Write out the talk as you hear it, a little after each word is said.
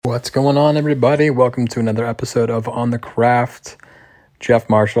What's going on, everybody? Welcome to another episode of On the Craft. Jeff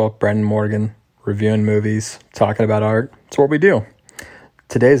Marshall, Brendan Morgan, reviewing movies, talking about art. It's what we do.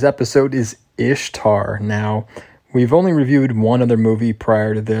 Today's episode is Ishtar. Now, we've only reviewed one other movie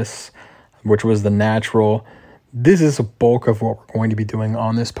prior to this, which was The Natural. This is a bulk of what we're going to be doing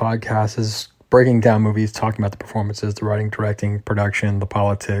on this podcast, is breaking down movies, talking about the performances, the writing, directing, production, the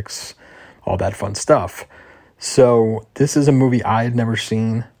politics, all that fun stuff. So this is a movie I had never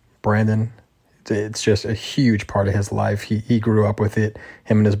seen. Brandon, it's just a huge part of his life. He grew up with it.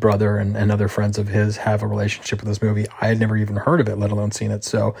 Him and his brother and other friends of his have a relationship with this movie. I had never even heard of it, let alone seen it.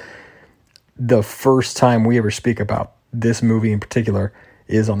 So the first time we ever speak about this movie in particular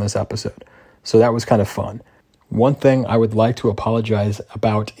is on this episode. So that was kind of fun. One thing I would like to apologize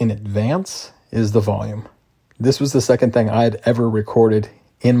about in advance is the volume. This was the second thing I had ever recorded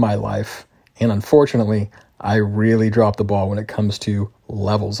in my life. And unfortunately, I really dropped the ball when it comes to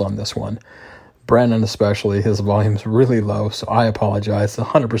levels on this one. Brandon especially, his volume's really low, so I apologize. It's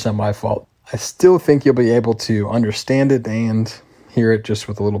 100% my fault. I still think you'll be able to understand it and hear it just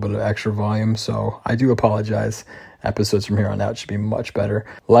with a little bit of extra volume, so I do apologize. Episodes from here on out should be much better.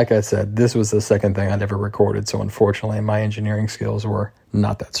 Like I said, this was the second thing I'd ever recorded, so unfortunately my engineering skills were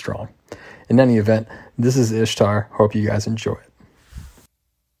not that strong. In any event, this is Ishtar. Hope you guys enjoy it.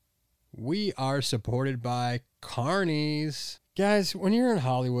 We are supported by Carnies. Guys, when you're in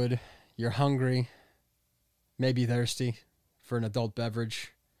Hollywood, you're hungry, maybe thirsty for an adult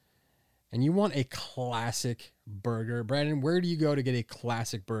beverage, and you want a classic burger. Brandon, where do you go to get a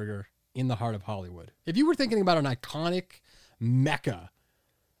classic burger in the heart of Hollywood? If you were thinking about an iconic mecca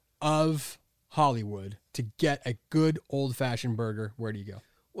of Hollywood to get a good old-fashioned burger, where do you go?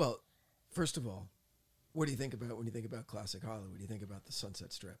 Well, first of all, what do you think about when you think about classic Hollywood? You think about the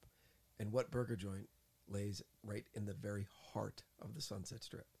Sunset Strip. And what burger joint lays right in the very heart of the Sunset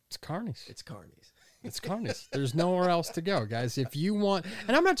Strip? It's Carnies. It's Carnies. It's Carnies. There's nowhere else to go, guys. If you want,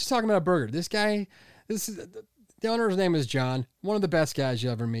 and I'm not just talking about a burger. The owner's name is John, one of the best guys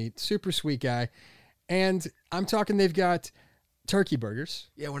you'll ever meet. Super sweet guy. And I'm talking, they've got turkey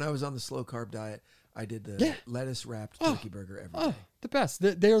burgers. Yeah, when I was on the slow carb diet, I did the lettuce wrapped turkey burger every day. The best.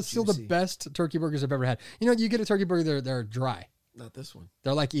 They're still the best turkey burgers I've ever had. You know, you get a turkey burger, they're dry. Not this one.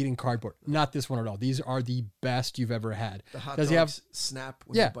 They're like eating cardboard. Not this one at all. These are the best you've ever had. The hot dogs snap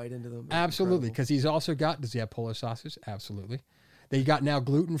when you bite into them. Absolutely. Because he's also got, does he have Polar sauces? Absolutely. They got now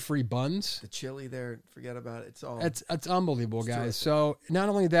gluten-free buns. The chili there, forget about it. It's unbelievable, guys. Terrific. So not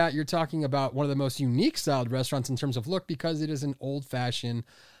only that, you're talking about one of the most unique styled restaurants in terms of look, because it is an old-fashioned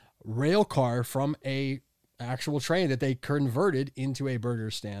rail car from a actual train that they converted into a burger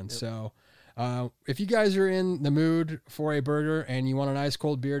stand. Yep. So if you guys are in the mood for a burger and you want an ice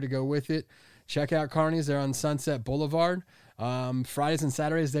cold beer to go with it, check out Carnies. They're on Sunset Boulevard. Fridays and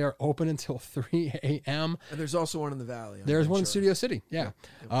Saturdays, they are open until 3 a.m. And there's also one in the Valley. There's one in Studio City. Yeah.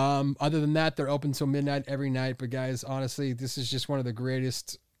 Yep. Other than that, they're open till midnight every night. But guys, honestly, this is just one of the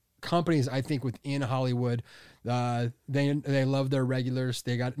greatest companies, I think, within Hollywood. They love their regulars.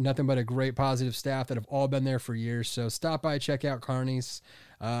 They got nothing but a great positive staff that have all been there for years. So stop by, check out Carnies.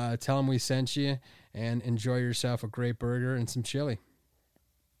 Tell them we sent you, and enjoy yourself a great burger and some chili.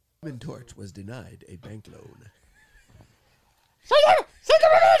 Human Torch was denied a bank loan.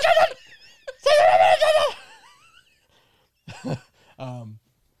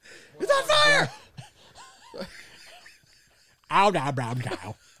 It's on fire! Ow, now, brown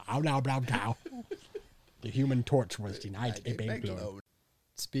cow. Ow, now, brown cow. The Human Torch was denied a bank loan.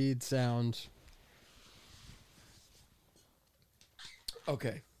 Speed, sound.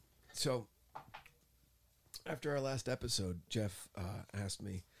 Okay, so after our last episode, Jeff asked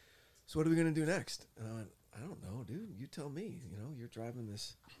me, so what are we going to do next? And I went, I don't know, dude. You tell me. You know, you're driving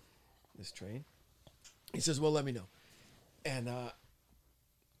this train. He says, well, let me know. And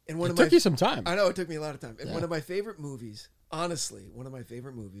It took you some time. I know, it took me a lot of time. And one of my favorite movies, honestly, one of my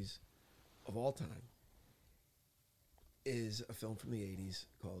favorite movies of all time is a film from the 80s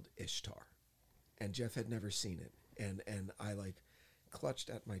called Ishtar. And Jeff had never seen it. And I clutched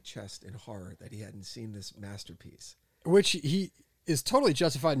at my chest in horror that he hadn't seen this masterpiece. Which he is totally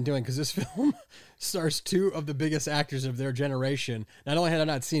justified in doing, because this film stars two of the biggest actors of their generation. Not only had I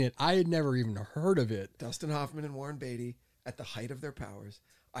not seen it, I had never even heard of it. Dustin Hoffman and Warren Beatty at the height of their powers.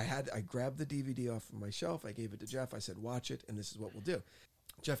 I grabbed the DVD off from my shelf. I gave it to Jeff. I said, watch it, and this is what we'll do.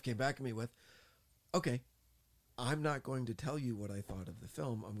 Jeff came back at me with, okay, I'm not going to tell you what I thought of the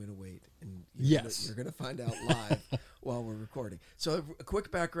film. I'm going to wait, and you're going to find out live while we're recording. So a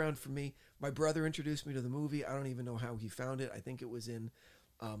quick background for me. My brother introduced me to the movie. I don't even know how he found it. I think it was in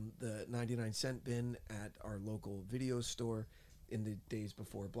the 99-cent bin at our local video store. in the days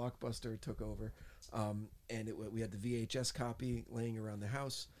before Blockbuster took over. And we had the VHS copy laying around the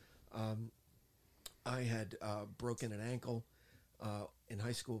house. I had broken an ankle in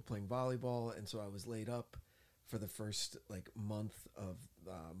high school playing volleyball, and so I was laid up for the first month of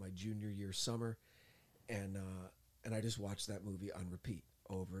my junior year summer, and I just watched that movie on repeat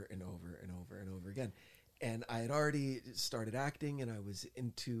over and over and over and over again. And I had already started acting, and I was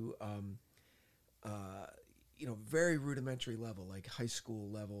into very rudimentary level, like high school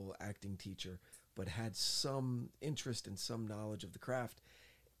level acting teacher, but had some interest and some knowledge of the craft.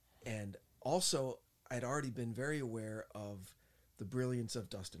 And also, I'd already been very aware of the brilliance of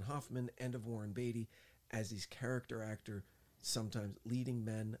Dustin Hoffman and of Warren Beatty as these character actor, sometimes leading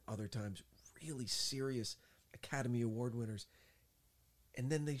men, other times really serious Academy Award winners.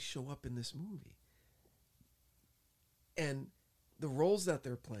 And then they show up in this movie. And the roles that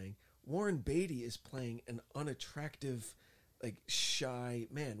they're playing, Warren Beatty is playing an unattractive, shy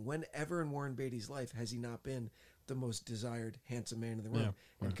man. Whenever in Warren Beatty's life has he not been the most desired, handsome man in the room? Yeah,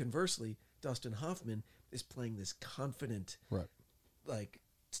 right. And conversely, Dustin Hoffman is playing this confident,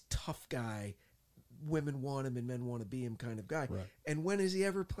 tough guy. Women want him and men want to be him kind of guy. Right. And when has he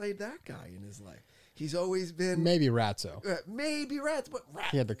ever played that guy in his life? He's always been Maybe Ratso. Maybe Rats, but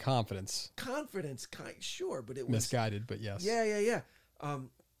He had the confidence. Sure, but it was Misguided, but yes. Yeah. And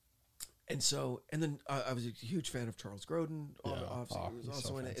then I was a huge fan of Charles Grodin. Yeah. Obviously, he was he's also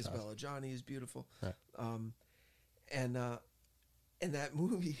so in it. fantastic. Isabella Johnny is beautiful. Right. And that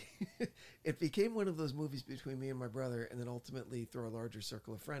movie, it became one of those movies between me and my brother, and then ultimately through a larger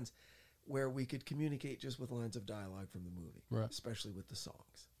circle of friends, where we could communicate just with lines of dialogue from the movie, right. especially with the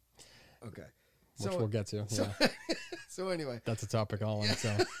songs. Okay. Which we'll get to. So, Yeah. so anyway. That's a topic all on its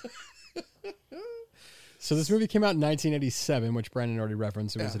own. So this movie came out in 1987, which Brandon already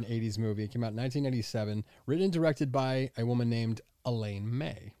referenced. It was an 80s movie. It came out in 1987, written and directed by a woman named Elaine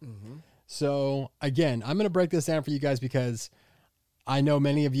May. Mm-hmm. So again, I'm going to break this down for you guys because I know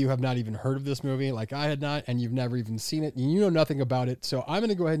many of you have not even heard of this movie, like I had not, and you've never even seen it, and you know nothing about it. So I'm going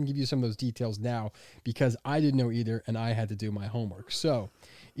to go ahead and give you some of those details now because I didn't know either, and I had to do my homework. So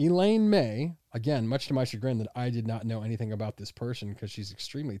Elaine May, again, much to my chagrin that I did not know anything about this person because she's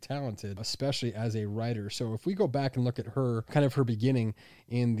extremely talented, especially as a writer. So if we go back and look at her, kind of her beginning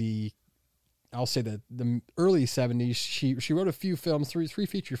in the, I'll say that the early 70s, she wrote a few films, three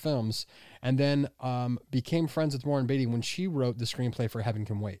feature films, and then became friends with Warren Beatty when she wrote the screenplay for Heaven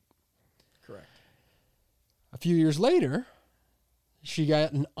Can Wait. Correct. A few years later, she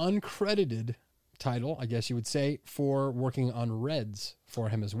got an uncredited title, I guess you would say, for working on Reds for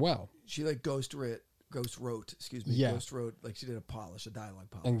him as well. She ghost wrote, Yeah. Ghost wrote, she did a dialogue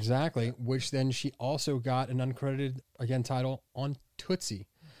polish. Exactly, which then she also got an uncredited, again, title on Tootsie.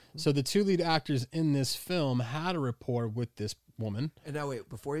 So the two lead actors in this film had a rapport with this woman. And now wait,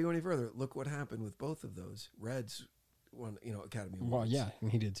 before you go any further, look what happened with both of those. Reds won, Academy Awards. Well, yeah,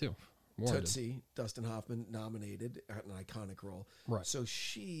 and he did too. Warren did. Tootsie, Dustin Hoffman nominated at an iconic role. Right. So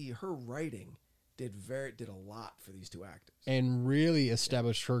her writing did a lot for these two actors. And really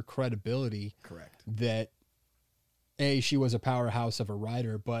established her credibility. Correct. That she was a powerhouse of a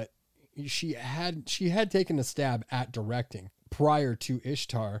writer, but she had taken a stab at directing prior to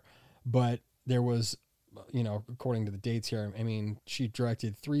Ishtar, but there was, according to the dates here, I mean, she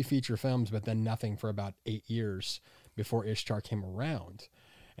directed 3 feature films, but then nothing for about 8 years before Ishtar came around.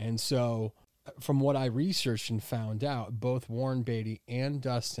 And so from what I researched and found out, both Warren Beatty and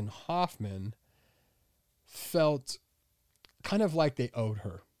Dustin Hoffman felt kind of like they owed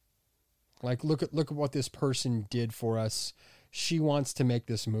her. Like, look at what this person did for us. She wants to make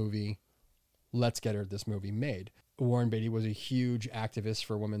this movie. Let's get her this movie made. Warren Beatty was a huge activist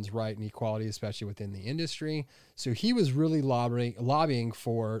for women's right and equality, especially within the industry. So he was really lobbying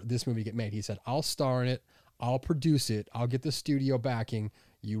for this movie to get made. He said, I'll star in it. I'll produce it. I'll get the studio backing.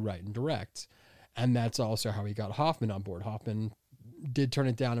 You write and direct. And that's also how he got Hoffman on board. Hoffman did turn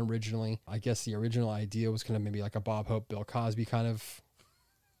it down originally. I guess the original idea was kind of maybe like a Bob Hope, Bill Cosby kind of,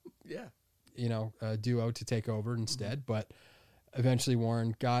 duo to take over instead. But eventually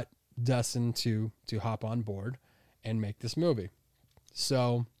Warren got Dustin to hop on board and make this movie.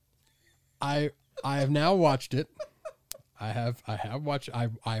 So I have now watched it. I watched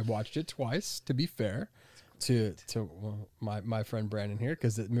it twice, to be fair to my friend Brandon here,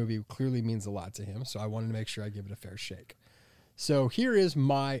 because the movie clearly means a lot to him. So I wanted to make sure I give it a fair shake. So here is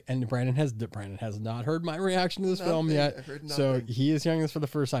and Brandon has not heard my reaction to this film yet. So he is hearing this for the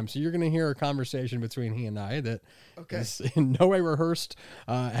first time. So you're going to hear a conversation between he and I that is in no way rehearsed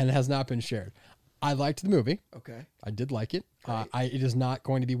and has not been shared. I liked the movie. Okay. I did like it. Great. It is not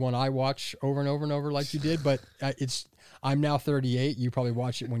going to be one I watch over and over and over like you did, but I'm now 38. You probably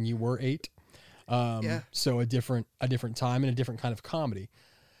watched it when you were 8. Yeah. So a different time and a different kind of comedy.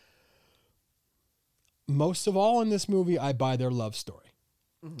 Most of all in this movie, I buy their love story.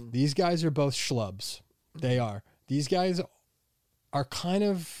 Mm-hmm. These guys are both schlubs. They are. These guys are kind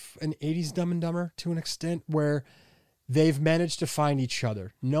of an 80s Dumb and Dumber to an extent where they've managed to find each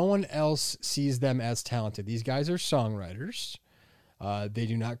other. No one else sees them as talented. These guys are songwriters. They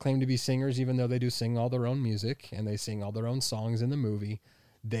do not claim to be singers, even though they do sing all their own music and they sing all their own songs in the movie.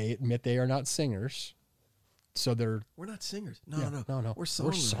 They admit they are not singers. So We're not singers. No. We're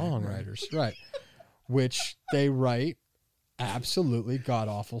songwriters. songwriters, right? Which they write absolutely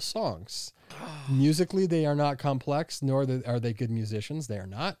god-awful songs. Musically, they are not complex, nor are they good musicians. They are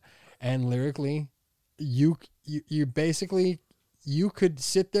not. And lyrically, you basically, you could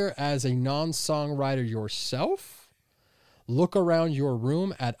sit there as a non-songwriter yourself, look around your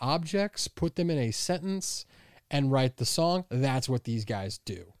room at objects, put them in a sentence, and write the song. That's what these guys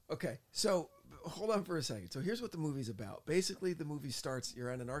do. Okay, so hold on for a second. So here's what the movie's about. Basically, the movie starts,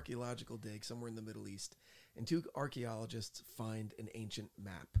 you're on an archaeological dig somewhere in the Middle East, and 2 archaeologists find an ancient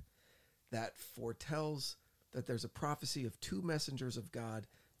map that foretells that there's a prophecy of 2 messengers of God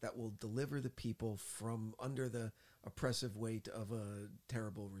that will deliver the people from under the oppressive weight of a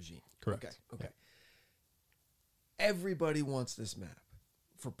terrible regime. Correct. Okay. Everybody wants this map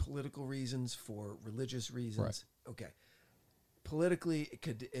for political reasons, for religious reasons. Right. Okay. Politically, it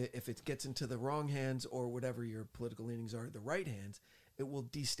could, if it gets into the wrong hands or whatever your political leanings are, the right hands, it will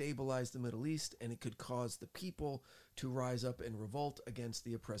destabilize the Middle East, and it could cause the people to rise up and revolt against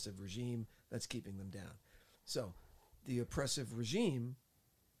the oppressive regime that's keeping them down. So the oppressive regime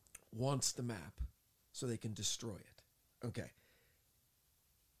wants the map so they can destroy it. Okay.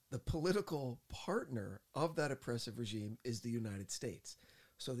 The political partner of that oppressive regime is the United States.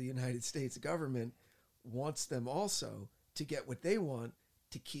 So the United States government wants them also to get what they want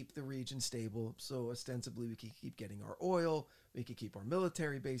to keep the region stable. So ostensibly we can keep getting our oil, we can keep our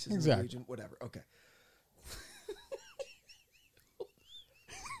military bases in the region, whatever. Okay.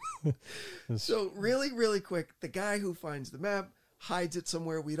 So really, really quick, the guy who finds the map hides it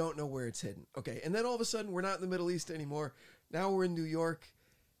somewhere. We don't know where it's hidden. Okay. And then all of a sudden we're not in the Middle East anymore. Now we're in New York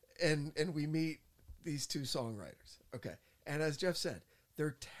and we meet these 2 songwriters. Okay. And as Jeff said,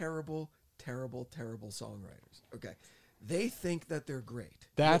 they're terrible, terrible, terrible songwriters. Okay. They think that they're great.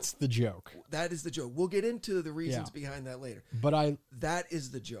 That's the joke. That is the joke. We'll get into the reasons behind that later. But that is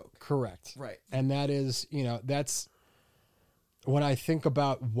the joke. Correct. Right. And that is, that's when I think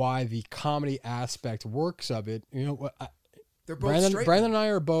about why the comedy aspect works of it, They're both straight. Brandon and I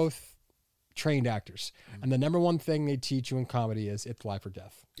are both trained actors. Mm-hmm. And the number one thing they teach you in comedy is it's life or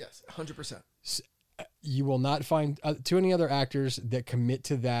death. Yes, 100%. You will not find too many other actors that commit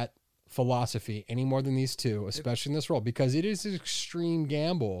to that philosophy any more than these 2, especially in this role, because it is an extreme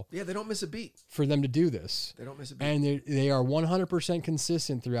gamble. Yeah, they don't miss a beat for them to do this. They don't miss a beat. And they are 100%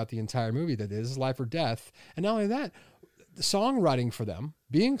 consistent throughout the entire movie that this is life or death. And not only that, the songwriting for them,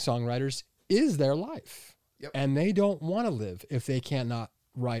 being songwriters, is their life. Yep. And they don't want to live if they cannot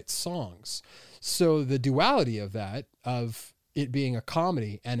write songs. So the duality of that, of it being a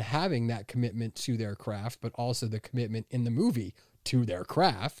comedy and having that commitment to their craft, but also the commitment in the movie to their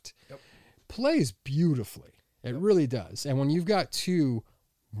craft, plays beautifully. It really does. And when you've got 2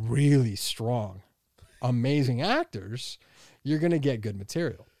 really strong, amazing actors, you're going to get good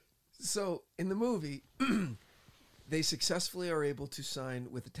material. So in the movie, they successfully are able to sign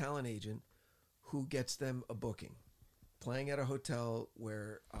with a talent agent who gets them a booking, playing at a hotel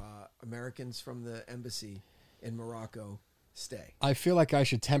where Americans from the embassy in Morocco stay. I feel like I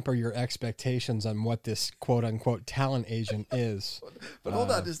should temper your expectations on what this quote-unquote talent agent is. But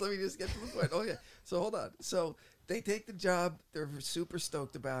hold on, let me just get to the point. Okay, so hold on. So they take the job. They're super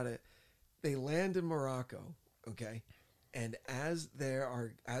stoked about it. They land in Morocco, okay? And as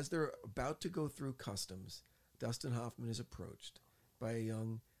they're about to go through customs, Dustin Hoffman is approached by a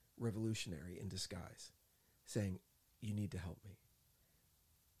young revolutionary in disguise saying, "You need to help me.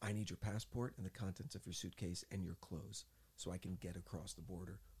 I need your passport and the contents of your suitcase and your clothes so I can get across the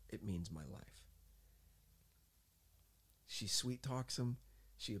border. It means my life." She sweet talks him.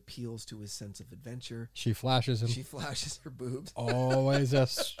 She appeals to his sense of adventure. She flashes him. She flashes her boobs. Always a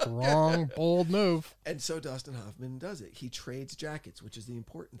strong, bold move. And so Dustin Hoffman does it. He trades jackets, which is the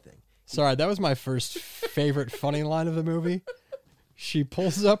important thing. Sorry, that was my first favorite funny line of the movie. She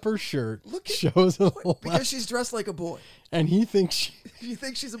pulls up her shirt, shows a because she's dressed like a boy, and he thinks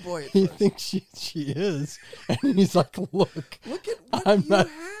she's a boy. He thinks she is, and he's like, "Look at what you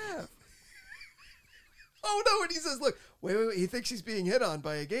have." Oh no! And he says, "Look, wait. He thinks he's being hit on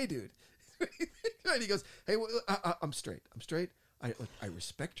by a gay dude." And he goes, "Hey, I'm straight. I'm straight. I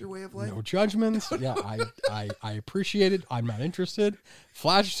respect your way of life." No judgments. Yeah, I appreciate it. I'm not interested.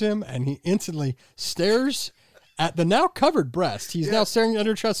 Flashes him, and he instantly stares at the now covered breast. He's now staring at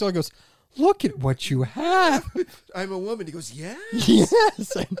her chest. So he goes, "Look at what you have." I'm a woman. He goes, "Yes."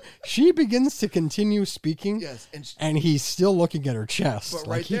 Yes. And she begins to continue speaking. Yes. And he's still looking at her chest. But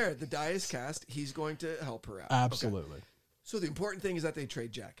right there, the die is cast. He's going to help her out. Absolutely. Okay. So the important thing is that they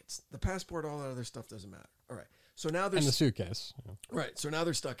trade jackets. The passport, all that other stuff doesn't matter. All right. So now And the suitcase. Yeah. right. So now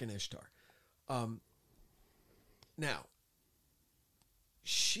they're stuck in Ishtar. Now,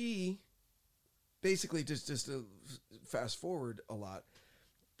 she basically just to fast forward a lot.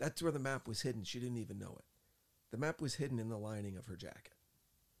 That's where the map was hidden. She didn't even know it. The map was hidden in the lining of her jacket.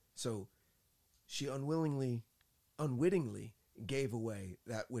 So she unwittingly gave away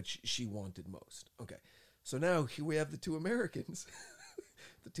that which she wanted most. Okay. So now here we have the two Americans,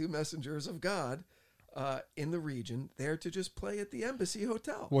 the two messengers of God in the region, there to just play at the embassy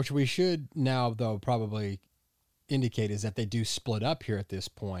hotel. Which we should now, though, probably indicate is that they do split up here at this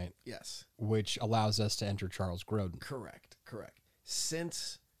point. Yes. Which allows us to enter Charles Grodin. Correct.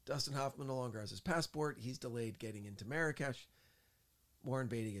 Since Dustin Hoffman no longer has his passport, he's delayed getting into Marrakesh. Warren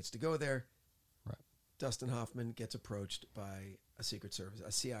Beatty gets to go there. Right. Dustin Hoffman gets approached by a Secret Service,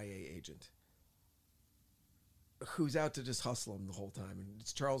 a CIA agent, who's out to just hustle him the whole time. And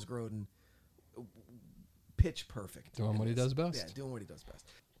it's Charles Grodin, pitch perfect. Doing what he does best. Yeah, doing what he does best.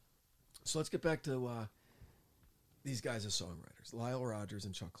 So let's get back to these guys as songwriters, Lyle Rogers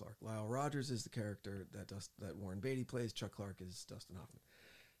and Chuck Clark. Lyle Rogers is the character that Warren Beatty plays. Chuck Clark is Dustin Hoffman.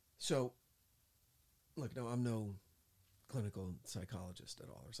 So, look, no, I'm no clinical psychologist at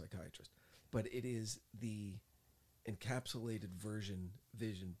all or psychiatrist, but it is the encapsulated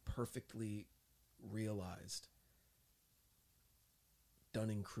vision perfectly realized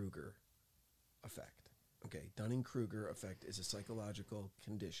Dunning-Kruger effect. Okay, Dunning-Kruger effect is a psychological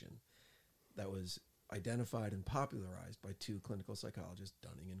condition that was identified and popularized by two clinical psychologists,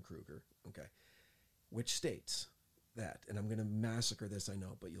 Dunning and Kruger, okay, which states that, and I'm going to massacre this, I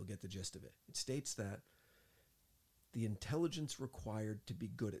know, but you'll get the gist of it. It states that the intelligence required to be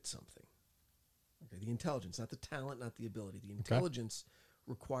good at something, okay, the intelligence, not the talent, not the ability, the intelligence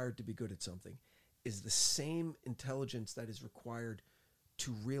required to be good at something is the same intelligence that is required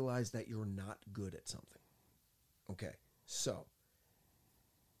to realize that you're not good at something. Okay, so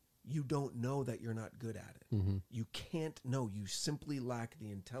you don't know that you're not good at it. Mm-hmm. You can't know. You simply lack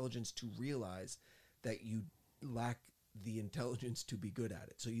the intelligence to realize that you lack the intelligence to be good at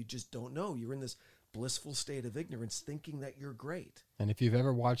it. So you just don't know. You're in this blissful state of ignorance thinking that you're great. And if you've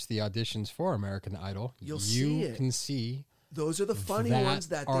ever watched the auditions for American Idol, you can see those are the funny ones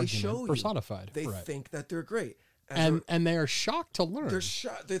that they show you. Personified. They right. think that they're great. And they are shocked to learn. They're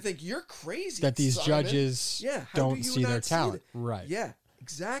shocked. They think you're crazy. That these judges don't see their talent. Right. Yeah,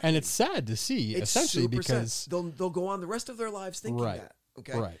 exactly. And it's sad to see, it's essentially, because sad. They'll go on the rest of their lives thinking that.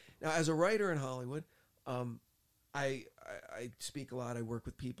 Okay. Right. Now, as a writer in Hollywood, I speak a lot. I work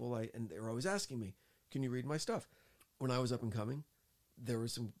with people, and they're always asking me, "Can you read my stuff?" When I was up and coming, there were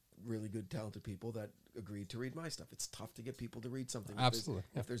some really good, talented people that agreed to read my stuff. It's tough to get people to read something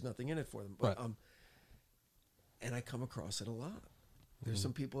if there's nothing in it for them. But, and I come across it a lot. There's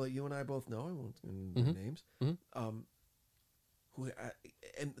some people that you and I both know. I won't name names.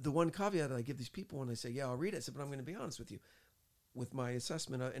 And the one caveat that I give these people when I say, "Yeah, I'll read it," I said, "But I'm going to be honest with you, with my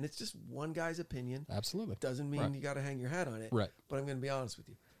assessment, and it's just one guy's opinion. Absolutely, doesn't mean you got to hang your hat on it. Right. But I'm going to be honest with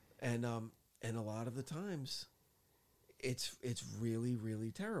you, and a lot of the times, it's really, really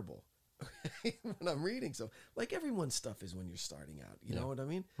terrible." When I'm reading, so like everyone's stuff is when you're starting out, you know what I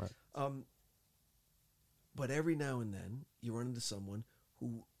mean? Right. But every now and then you run into someone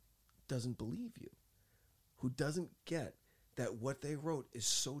who doesn't believe you, who doesn't get that what they wrote is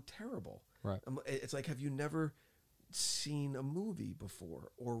so terrible. Right. It's like, have you never seen a movie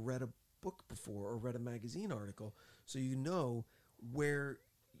before or read a book before or read a magazine article so you know where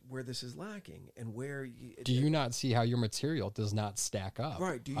this is lacking and where do you not see how your material does not stack up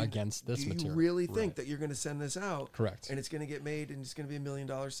against this material? Do you really think that you're going to send this out? Correct. And it's going to get made and it's going to be $1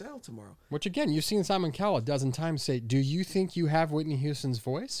 million sale tomorrow? Which again, you've seen Simon Cowell a dozen times say, "Do you think you have Whitney Houston's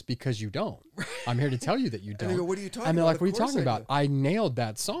voice? Because you don't." I'm here to tell you that you don't. And they go, "What are you talking about?" And they're like, "What are you talking about? I nailed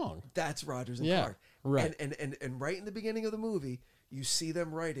that song." That's Rogers and Clark. Right. And right in the beginning of the movie, you see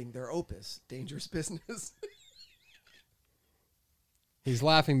them writing their opus, Dangerous Business. He's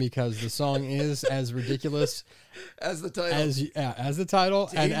laughing because the song is as ridiculous as the title, as the title,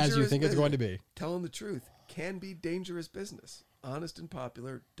 and as you think it's going to be. Telling the truth can be dangerous business. Honest and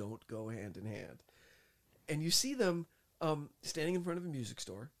popular don't go hand in hand. And you see them standing in front of a music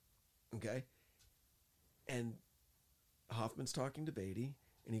store, okay? And Hoffman's talking to Beatty,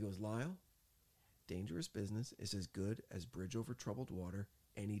 and he goes, Lyle, dangerous business is as good as bridge over troubled water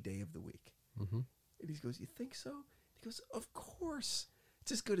any day of the week. Mm-hmm. And he goes, you think so? He goes, of course.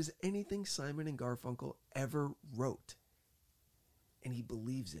 It's as good as anything Simon and Garfunkel ever wrote. And he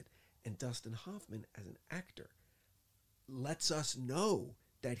believes it. And Dustin Hoffman, as an actor, lets us know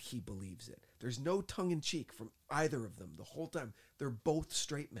that he believes it. There's no tongue-in-cheek from either of them the whole time. They're both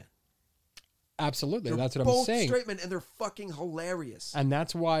straight men. Absolutely. They're That's what I'm both saying. straight men, and they're fucking hilarious. And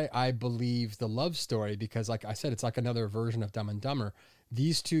that's why I believe the love story, because like I said, it's like another version of Dumb and Dumber.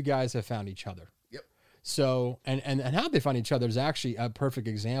 These two guys have found each other. Yep. So, and how they find each other is actually a perfect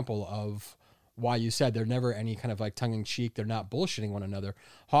example of why you said they're never any kind of like tongue in cheek. They're not bullshitting one another.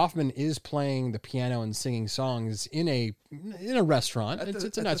 Hoffman is playing the piano and singing songs in a restaurant.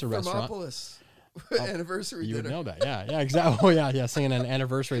 It's a nicer restaurant. Thermopolis anniversary You dinner. would know that. Yeah, exactly. Oh, yeah, singing an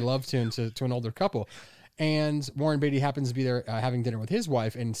anniversary love tune to an older couple. And Warren Beatty happens to be there having dinner with his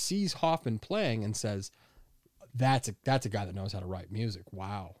wife and sees Hoffman playing and says, that's a guy that knows how to write music.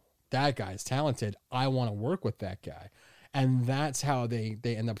 Wow. That guy is talented. I want to work with that guy. And that's how they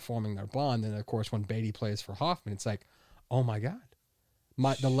end up forming their bond. And of course, when Beatty plays for Hoffman, it's like, oh my God,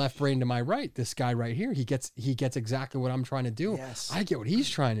 the left brain to my right, this guy right here, he gets exactly what I'm trying to do. Yes. I get what he's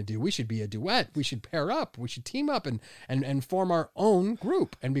trying to do. We should be a duet. We should pair up. We should team up and form our own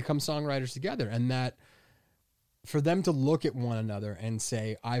group and become songwriters together. And that for them to look at one another and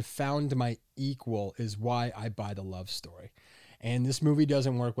say, I've found my equal is why I buy the love story. And this movie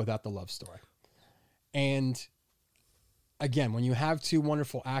doesn't work without the love story. And again, when you have two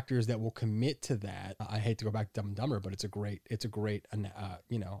wonderful actors that will commit to that, I hate to go back to Dumb and Dumber, but it's a great,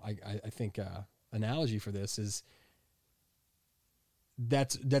 I think analogy for this is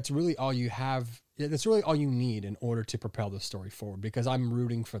that's really all you have. That's really all you need in order to propel the story forward, because I'm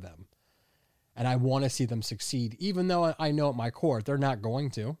rooting for them and I want to see them succeed, even though I know at my core, they're not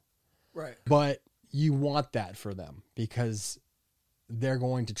going to, Right. but you want that for them because they're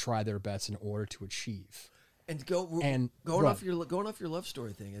going to try their best in order to achieve. And going off your love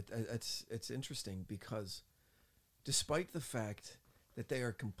story thing, it's interesting because despite the fact that they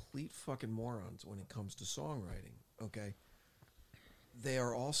are complete fucking morons when it comes to songwriting, okay, they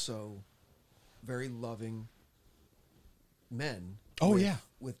are also very loving men. Oh, with, yeah.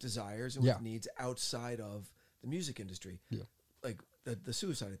 with desires and with needs outside of the music industry. Yeah. Like the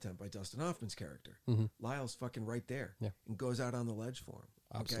suicide attempt by Dustin Hoffman's character. Mm-hmm. Lyle's fucking right there. Yeah. And goes out on the ledge for him.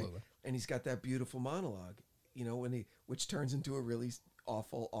 Okay? Absolutely. And he's got that beautiful monologue, you know, which turns into a really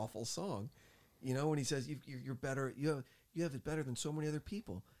awful song, you know, when he says you're better, you have it better than so many other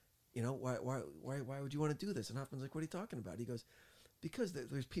people, you know, why would you want to do this? And Hoffman's like, what are you talking about? He goes, because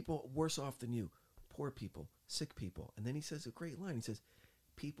there's people worse off than you, poor people, sick people. And then he says a great line. He says,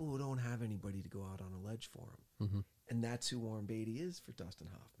 people who don't have anybody to go out on a ledge for them. Mm-hmm. And that's who Warren Beatty is for Dustin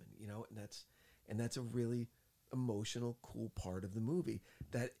Hoffman, you know, and that's a really emotional, cool part of the movie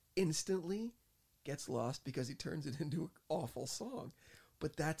that instantly gets lost because he turns it into an awful song.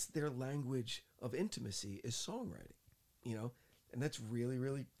 But that's their language of intimacy is songwriting, you know, and that's really,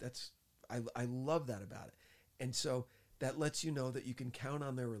 really, I love that about it. And so that lets you know that you can count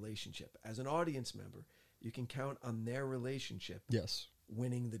on their relationship. As an audience member, you can count on their relationship Yes.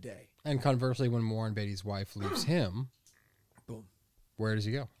 winning the day. And conversely, when Warren Beatty's wife leaves him, Boom. where does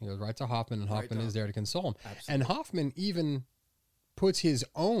he go? He goes right to Hoffman, and Right Hoffman to is there to console him. Absolutely. And Hoffman even puts his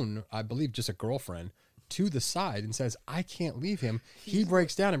own, I believe, just a girlfriend to the side and says, I can't leave him. He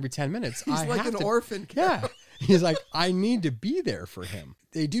breaks down every 10 minutes. He's like an orphan. Yeah. He's like, I need to be there for him.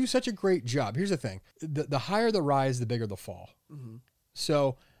 They do such a great job. Here's the thing. The higher the rise, the bigger the fall. Mm-hmm.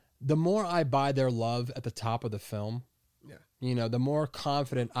 So the more I buy their love at the top of the film, Yeah. you know, the more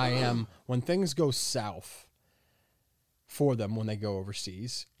confident I am when things go south for them when they go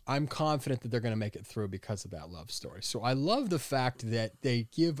overseas. I'm confident that they're going to make it through because of that love story. So I love the fact that they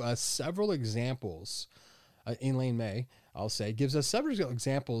give us several examples. Elaine May, I'll say, gives us several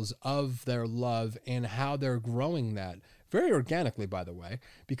examples of their love and how they're growing that very organically, by the way,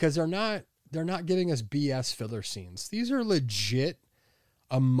 because they're not giving us BS filler scenes. These are legit,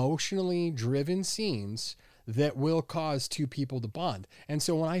 emotionally driven scenes that will cause two people to bond. And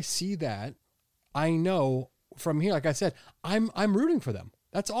so when I see that, I know from here, like I said, I'm rooting for them.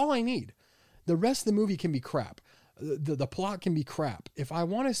 That's all I need. The rest of the movie can be crap. The plot can be crap. If I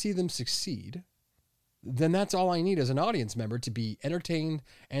want to see them succeed, then that's all I need as an audience member to be entertained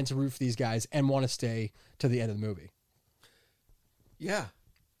and to root for these guys and want to stay to the end of the movie. Yeah,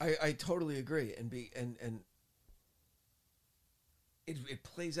 I totally agree. And it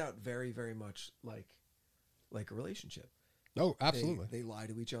plays out very, very much like like a relationship. Oh, absolutely. They lie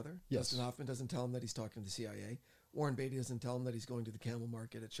to each other. Yes. Dustin Hoffman doesn't tell him that he's talking to the CIA. Warren Beatty doesn't tell him that he's going to the camel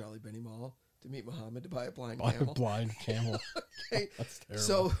market at Charlie Benny Mall to meet Muhammad to buy a blind camel. Blind camel. Okay. That's terrible.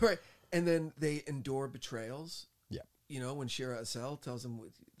 So, right. And then they endure betrayals. Yeah. You know, when Shira Assel tells him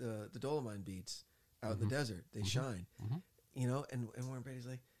the Dolomite beats out in the desert, they shine. You know, and Warren Beatty's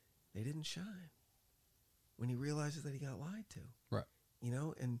like, they didn't shine. When he realizes that he got lied to. Right. You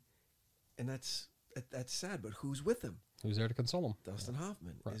know, and that's sad, but who's with him? Who's there to console him? Dustin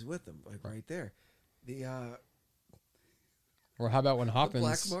Hoffman Right. is with them, like right there. The Or how about when Hoffman's...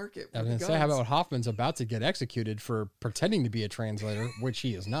 black market. I was going to say, how about when Hoffman's about to get executed for pretending to be a translator, which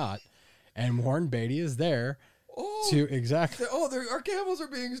he is not, and Warren Beatty is there to... Exactly. Our camels are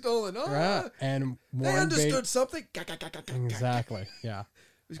being stolen. Oh, Right. And they Warren understood Beatty... something. Exactly, yeah. It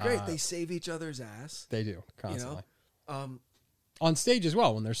was great. They save each other's ass. They do, constantly. You know? On stage as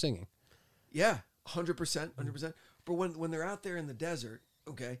well, when they're singing. Yeah, 100%, 100%. But when they're out there in the desert,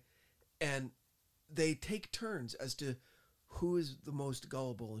 okay, and they take turns as to who is the most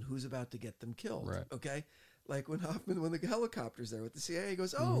gullible and who's about to get them killed, Right. okay? Like when the helicopter's there with the CIA, he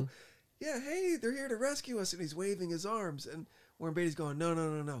goes, oh, yeah, hey, they're here to rescue us, and he's waving his arms, and Warren Beatty's going,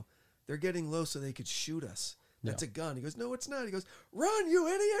 no. They're getting low so they could shoot us. That's a gun. He goes, no, it's not. He goes, run, you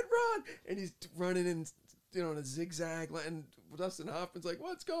idiot, run! And he's running in, in a zigzag, and Dustin Hoffman's like,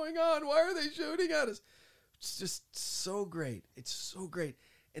 what's going on? Why are they shooting at us? It's just so great. It's so great.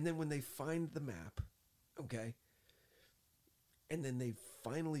 And then when they find the map, okay, and then they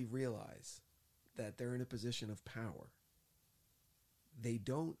finally realize that they're in a position of power, they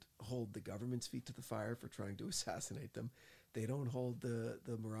don't hold the government's feet to the fire for trying to assassinate them. They don't hold the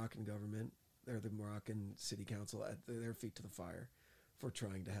Moroccan government or the Moroccan city council at their feet to the fire for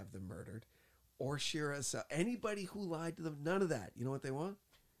trying to have them murdered. Or Shira Assel, anybody who lied to them, none of that. You know what they want?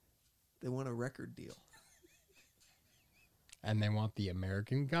 They want a record deal. And they want the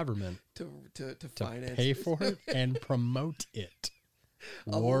American government to finance pay this. for it and promote it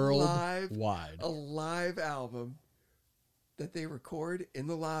worldwide. A live album that they record in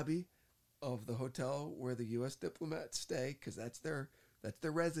the lobby of the hotel where the U.S. diplomats stay, because that's their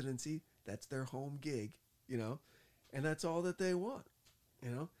residency, that's their home gig, you know, and that's all that they want,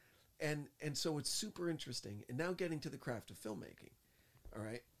 you know, and so it's super interesting. And now getting to the craft of filmmaking, all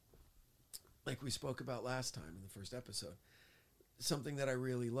right, like we spoke about last time in the first episode. Something that I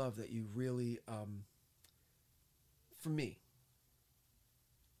really love that you really, for me,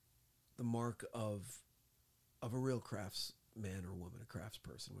 the mark of a real craftsman or woman, a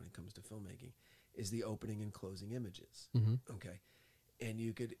craftsperson when it comes to filmmaking, is the opening and closing images. Okay, and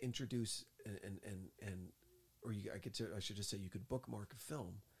you could introduce I should just say you could bookmark a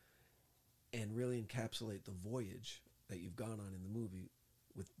film and really encapsulate the voyage that you've gone on in the movie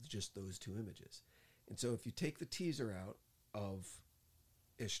with just those two images. And so if you take the teaser out of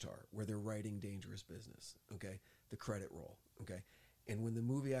Ishtar, where they're writing Dangerous Business, okay, the credit roll, okay, and when the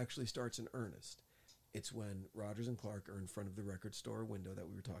movie actually starts in earnest, it's when Rogers and Clark are in front of the record store window that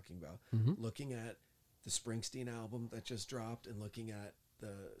we were talking about, looking at the Springsteen album that just dropped and looking at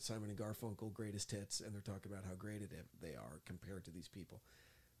the Simon and Garfunkel greatest hits, and they're talking about how great they are compared to these people.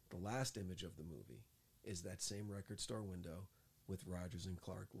 The last image of the movie is that same record store window with Rogers and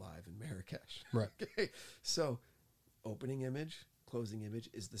Clark live in Marrakesh. Right. Okay. So opening image, closing image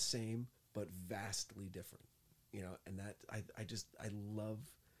is the same, but vastly different, you know, and that I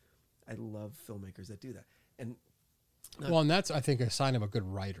love filmmakers that do that. And And that's, I think, a sign of a good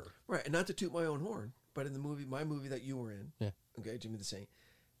writer. right. And not to toot my own horn, but in my movie that you were in, Yeah. okay, Jimmy the Saint,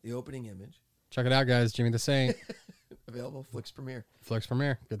 the opening image, Check it out, guys. Jimmy the Saint, available, Flix Premiere. Flix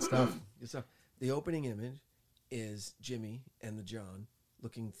Premiere. Good stuff. Good stuff. The opening image is Jimmy and the John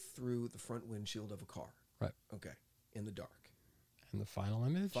looking through the front windshield of a car. Right. Okay. In the dark. And the final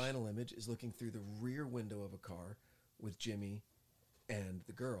image? Final image is looking through the rear window of a car with Jimmy and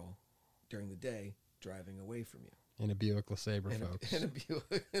the girl during the day driving away from you. In a Buick LeSabre, folks. In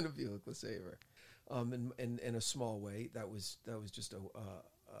a Buick LeSabre. In a small way, that was just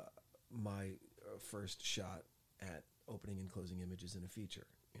my first shot at opening and closing images in a feature,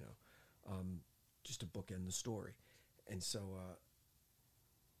 you know, just to bookend the story. And so,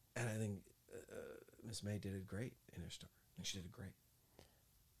 and I think Miss May did it great in Ishtar. I think she did it great.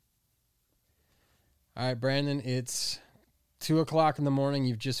 All right, Brandon, it's 2:00 in the morning.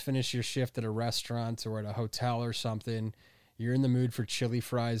 You've just finished your shift at a restaurant or at a hotel or something. You're in the mood for chili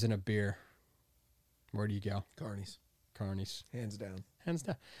fries and a beer. Where do you go? Carney's. Carney's. Hands down. Hands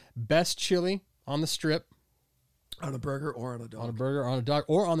down. Best chili on the strip. On a burger or on a dog. On a burger, on a dog,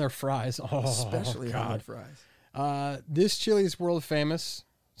 or on their fries. Oh, Especially on God. their fries. This chili is world famous.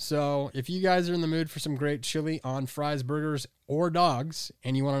 So if you guys are in the mood for some great chili on fries, burgers, or dogs,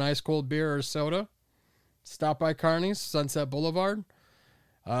 and you want an ice cold beer or soda, stop by Carney's, Sunset Boulevard.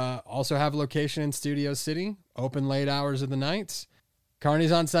 Also have a location in Studio City, open late hours of the nights.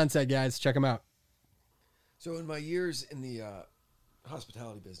 Carney's on Sunset, guys. Check them out. So in my years in the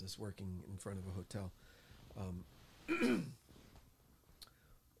hospitality business, working in front of a hotel,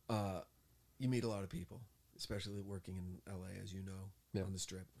 you meet a lot of people, especially working in LA, as you know, Yeah. on the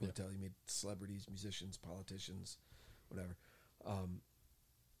Strip Yeah. hotel. You meet celebrities, musicians, politicians, whatever.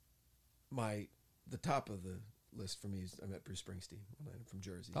 The top of the list for me is I met Bruce Springsteen when I'm from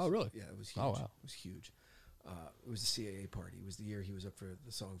Jersey. Oh, really? Yeah, it was huge. Oh, wow. It was huge. It was the CAA party. It was the year he was up for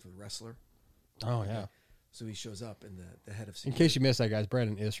the song for The Wrestler. Oh, yeah. So he shows up, and the head of In security. case you missed that, guys,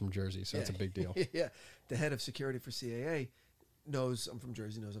 Brandon is from Jersey, so it's a big deal. Yeah, the head of security for CAA knows I'm from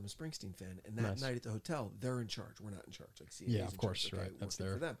Jersey, knows I'm a Springsteen fan, and that Nice. night at the hotel, they're in charge. We're not in charge. Like CAA, Yeah, is of in course, charge. Okay, right. That's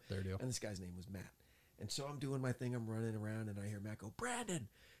working for them. their deal. And this guy's name was Matt. And so I'm doing my thing. I'm running around, and I hear Matt go, "Brandon,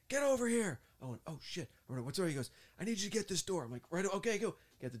 get over here." I went, "Oh shit!" I went, "What's wrong?" He goes, "I need you to get this door." I'm like, "Right, okay, go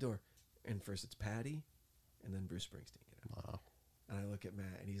get the door." And first it's Patty, and then Bruce Springsteen. Get out. Wow. And I look at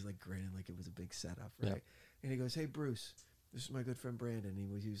Matt, and he's like grinning like it was a big setup, right? Yep. And he goes, "Hey, Bruce, this is my good friend Brandon."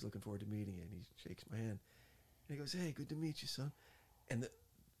 He was looking forward to meeting you, and he shakes my hand. And he goes, "Hey, good to meet you, son." And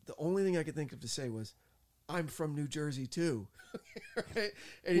the only thing I could think of to say was, "I'm from New Jersey too." Right?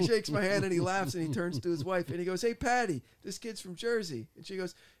 And he shakes my hand, and he laughs, and he turns to his wife, and he goes, "Hey, Patty, this kid's from Jersey." And she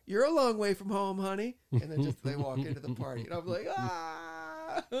goes, "You're a long way from home, honey." And then just they walk into the party, and I'm like,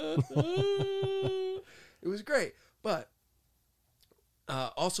 ah. It was great. But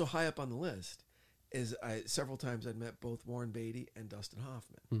also high up on the list is several times I'd met both Warren Beatty and Dustin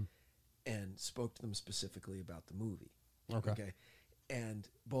Hoffman and spoke to them specifically about the movie. Okay. And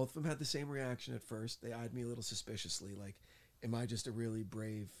both of them had the same reaction at first. They eyed me a little suspiciously, like, am I just a really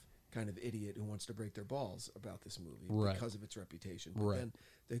brave kind of idiot who wants to break their balls about this movie Right. because of its reputation? But Right. then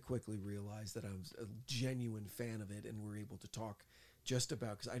they quickly realized that I was a genuine fan of it, and were able to talk just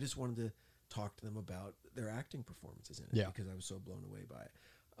about, because I just wanted to talk to them about their acting performances in it, Yeah. because I was so blown away by it.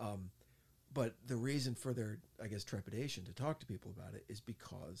 But the reason for their, I guess, trepidation to talk to people about it is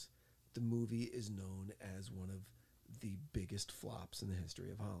because the movie is known as one of the biggest flops in the history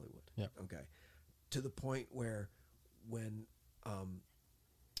of Hollywood. Yep. Okay. To the point where when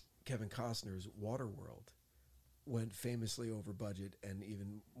Kevin Costner's Waterworld went famously over budget and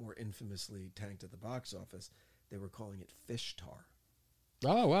even more infamously tanked at the box office, they were calling it fish tar.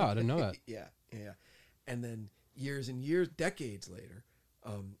 Oh, wow. I didn't know that. Yeah. And then years and years, decades later,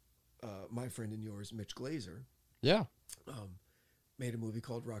 my friend and yours, Mitch Glazer, Yeah. made a movie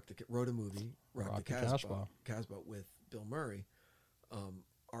called Rock the Casbah with Bill Murray.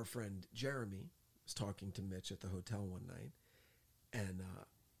 Our friend Jeremy was talking to Mitch at the hotel one night, and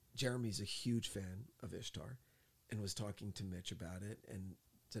Jeremy's a huge fan of Ishtar, and was talking to Mitch about it, and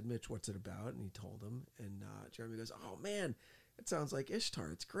said, "Mitch, what's it about?" And he told him, and Jeremy goes, "Oh man, it sounds like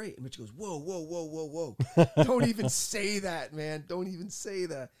Ishtar. It's great." And Mitch goes, "Whoa. Don't even say that, man. Don't even say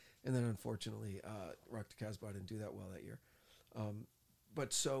that." And then unfortunately, Rock the Casbah didn't do that well that year.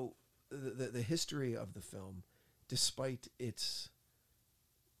 But so the history of the film, despite its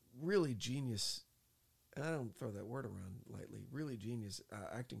really genius, and I don't throw that word around lightly, really genius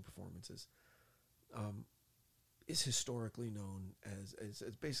acting performances, is historically known as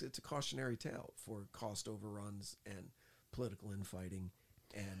basically, it's a cautionary tale for cost overruns and political infighting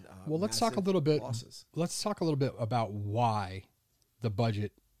and Well, let's talk a massive little bit. losses. Let's talk a little bit about why the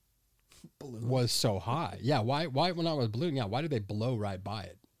budget Balloons. was so high. Yeah. Why when I was ballooning out, why did they blow right by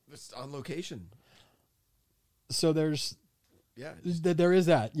it? It's on location. So there is Yeah.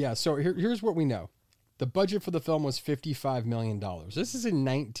 Yeah. So here's what we know. The budget for the film was $55 million. This is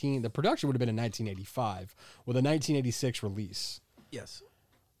the production would have been in 1985 with a 1986 release. Yes.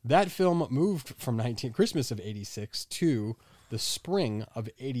 That film moved from Christmas of 86 to the spring of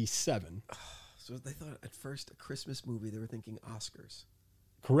 87. So they thought at first a Christmas movie, they were thinking Oscars.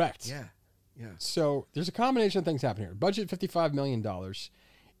 Correct. Yeah. So there's a combination of things happening here. Budget $55 million.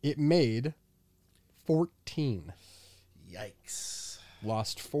 It made 14. Yikes.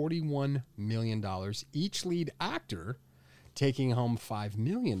 Lost $41 million. Each lead actor taking home $5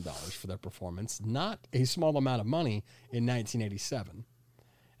 million for their performance. Not a small amount of money in 1987.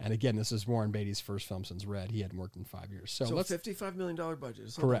 And again, this is Warren Beatty's first film since Red. He hadn't worked in 5 years. So let's $55 million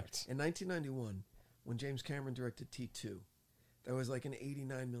budget. So Correct. In 1991, when James Cameron directed T2, that was like an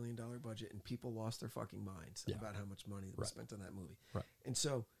 $89 million budget, and people lost their fucking minds Yeah. about how much money was spent on that movie. Right. And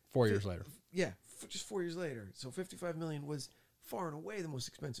so 4 years later. Yeah, just 4 years later. So $55 million was far and away the most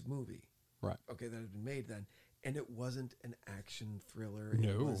expensive movie. Right. Okay, that had been made then. and it wasn't an action thriller. It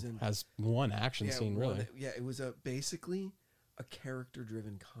No, wasn't, has one action scene, really. it was basically a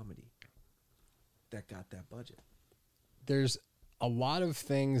character-driven comedy that got that budget. There's a lot of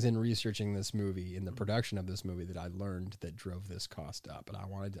things in researching this movie, in the production of this movie, that I learned that drove this cost up, and I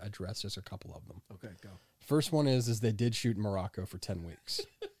wanted to address just a couple of them. Okay, go. First one is they did shoot in Morocco for 10 weeks.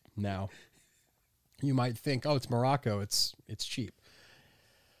 Now, you might think, oh, it's Morocco, it's cheap.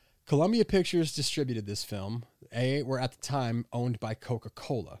 Columbia Pictures distributed this film. They were at the time owned by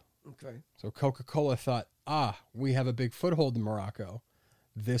Coca-Cola. Okay. So Coca-Cola thought, we have a big foothold in Morocco.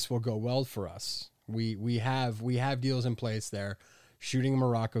 This will go well for us. We have deals in place there. Shooting in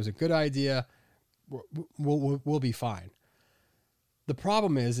Morocco is a good idea. We'll be fine. The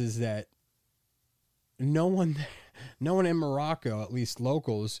problem is that no one in Morocco, at least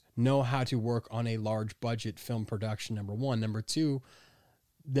locals, know how to work on a large budget film production. Number one. Number two,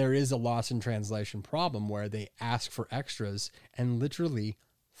 there is a loss in translation problem where they ask for extras, and literally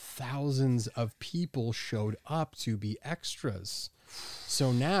thousands of people showed up to be extras.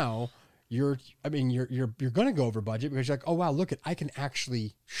 So now you're going to go over budget because you're like, oh wow, look, I can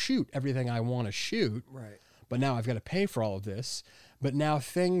actually shoot everything I want to shoot. Right. But now I've got to pay for all of this. But now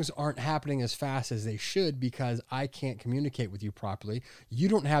things aren't happening as fast as they should because I can't communicate with you properly. You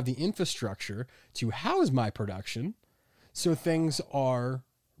don't have the infrastructure to house my production. So things are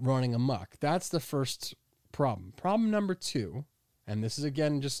running amok. That's the first problem. Problem number two, and this is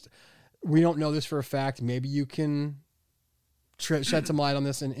again just, we don't know this for a fact. Maybe you can shed some light on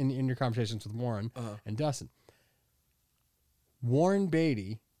this in your conversations with Warren and Dustin. Warren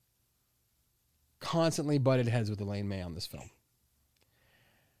Beatty constantly butted heads with Elaine May on this film,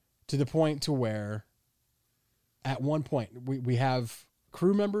 to the point to where at one point we have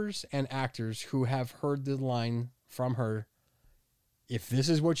crew members and actors who have heard the line from her, if this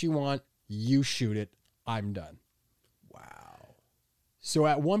is what you want, you shoot it, I'm done. Wow. So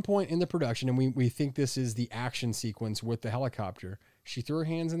at one point in the production, and we think this is the action sequence with the helicopter, she threw her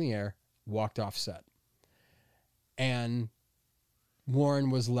hands in the air, walked off set. And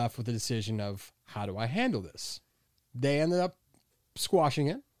Warren was left with the decision of, how do I handle this? They ended up squashing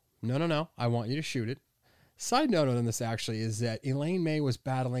it. No, I want you to shoot it. Side note on this actually is that Elaine May was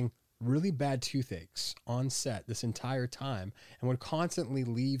battling really bad toothaches on set this entire time and would constantly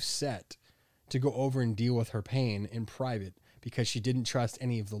leave set to go over and deal with her pain in private because she didn't trust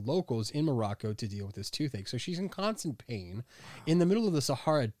any of the locals in Morocco to deal with this toothache. So she's in constant pain in the middle of the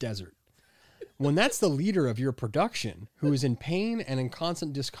Sahara Desert. When that's the leader of your production who is in pain and in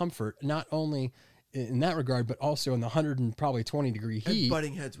constant discomfort, not only in that regard, but also in the 120-degree heat. And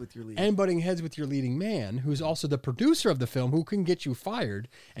butting heads with your lead. And butting heads with your leading man, who's also the producer of the film, who can get you fired,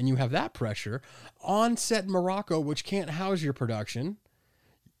 and you have that pressure. On set in Morocco, which can't house your production,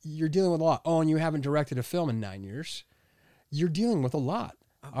 you're dealing with a lot. Oh, and you haven't directed a film in 9 years. You're dealing with a lot,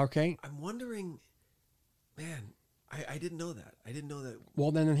 okay? I'm wondering, man, I didn't know that. I didn't know that.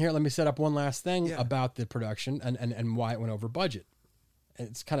 Well, then here, let me set up one last thing about the production and why it went over budget. And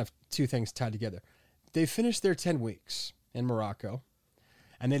it's kind of two things tied together. They finished their 10 weeks in Morocco,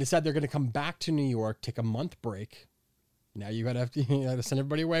 and they decide they're going to come back to New York, take a month break. Now you got to send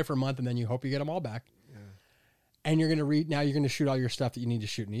everybody away for a month, and then you hope you get them all back. Yeah. And you're going to shoot all your stuff that you need to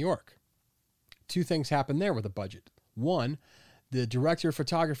shoot in New York. Two things happen there with the budget. One, the director of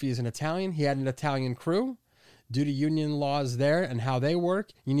photography is an Italian. He had an Italian crew. Due to union laws there and how they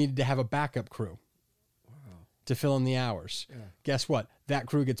work, you needed to have a backup crew to fill in the hours. Yeah. Guess what? That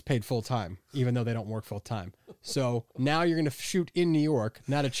crew gets paid full time, even though they don't work full time. So now you're going to shoot in New York,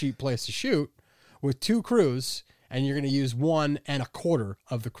 not a cheap place to shoot, with two crews, and you're going to use 1.25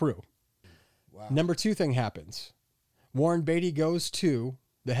 of the crew. Wow. Number two thing happens. Warren Beatty goes to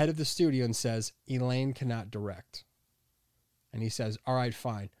the head of the studio and says, Elaine cannot direct. And he says, all right,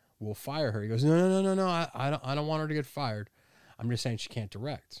 fine. We'll fire her. He goes, no. I don't want her to get fired. I'm just saying she can't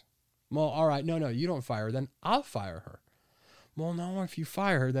direct. Well, all right. No, you don't fire her. Then I'll fire her. Well, no, if you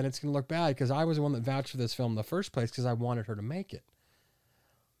fire her, then it's going to look bad because I was the one that vouched for this film in the first place because I wanted her to make it.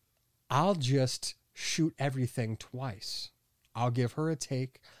 I'll just shoot everything twice. I'll give her a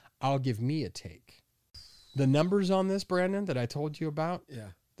take. I'll give me a take. The numbers on this, Brandon, that I told you about,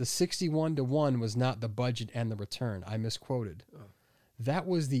 the 61-1 was not the budget and the return. I misquoted. Oh. That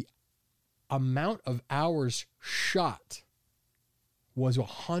was the amount of hours shot was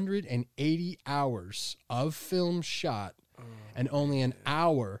 180 hours of film shot and only an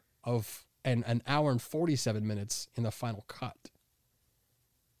hour and 47 minutes in the final cut.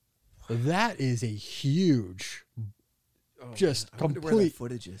 That is a huge, complete. Wonder where the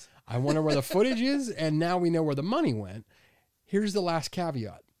footage is. I wonder where the footage is, and now we know where the money went. Here's the last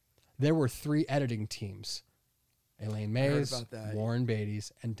caveat. There were 3 editing teams. Elaine heard May's, about that. Warren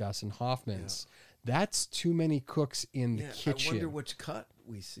Beatty's, and Dustin Hoffman's. That's too many cooks in the kitchen. I wonder which cut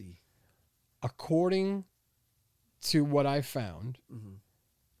we see. According to what I found, Mm-hmm.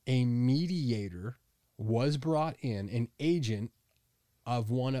 a mediator was brought in, an agent of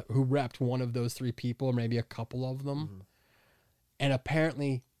who repped one of those three people, or maybe a couple of them. Mm-hmm. And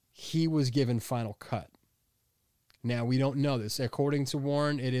apparently he was given final cut. Now, we don't know this. According to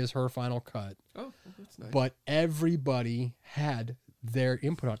Warren, it is her final cut. Oh, that's nice. But everybody had their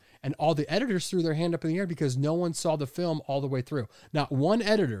input on it. And all the editors threw their hand up in the air because no one saw the film all the way through. Not one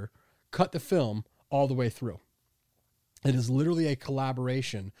editor cut the film all the way through. It is literally a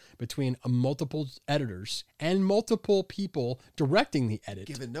collaboration between multiple editors and multiple people directing the edit.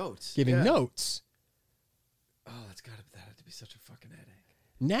 Giving notes. Giving notes. Oh, that had to be such a fucking headache.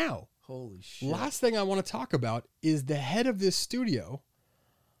 Now, Holy shit. last thing I want to talk about is the head of this studio,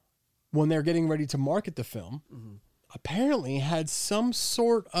 when they're getting ready to market the film, apparently had some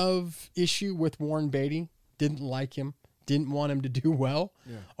sort of issue with Warren Beatty, didn't like him, didn't want him to do well.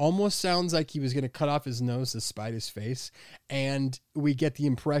 Yeah. Almost sounds like he was going to cut off his nose to spite his face. And we get the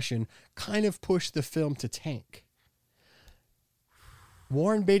impression kind of pushed the film to tank.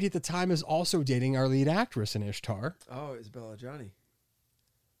 Warren Beatty at the time is also dating our lead actress in Ishtar, Oh, Isabella Johnny.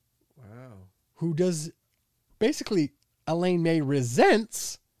 Wow. who does basically Elaine May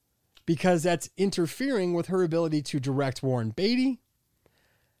resents because that's interfering with her ability to direct Warren Beatty.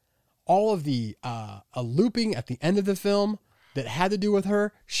 All of the a looping at the end of the film that had to do with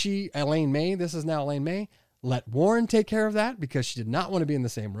her, Elaine May, this is now Elaine May, let Warren take care of that because she did not want to be in the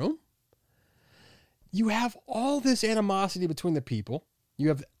same room. You have all this animosity between the people. You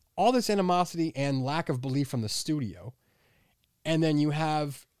have all this animosity and lack of belief from the studio. And then you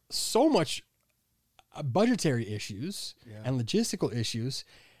have so much budgetary issues and logistical issues.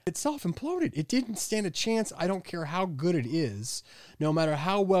 It self-imploded. It didn't stand a chance. I don't care how good it is. No matter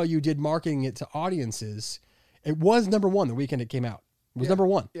how well you did marketing it to audiences, it was number one the weekend it came out. It was number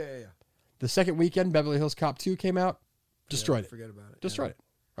one. Yeah. The second weekend, Beverly Hills Cop 2 came out, destroyed it. Forget about it. Destroyed it.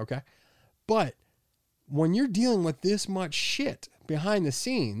 Okay. But when you're dealing with this much shit behind the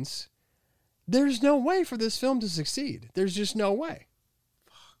scenes, there's no way for this film to succeed. There's just no way.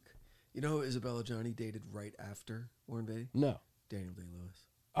 You know who Isabella Johnny dated right after Warren Beatty? No. Daniel Day-Lewis.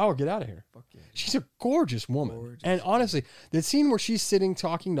 Oh, get out of here. Fuck yeah. She's a gorgeous woman. Gorgeous. And honestly, the scene where she's sitting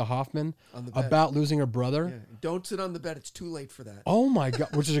talking to Hoffman On the bed. about losing her brother. Yeah. Don't sit on the bed. It's too late for that. Oh my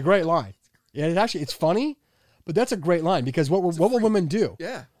God, which is a great line. Yeah, it's funny, but that's a great line because what will women do?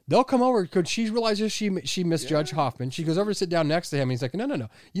 Yeah. They'll come over because she realizes she misjudged Hoffman. She goes over to sit down next to him. And he's like, no.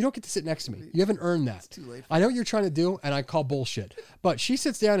 You don't get to sit next to me. You haven't earned that. It's too late. I know what you're trying to do, and I call bullshit. But she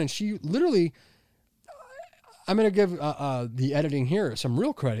sits down and she literally, I'm going to give the editing here some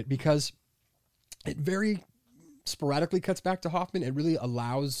real credit because it very sporadically cuts back to Hoffman. It really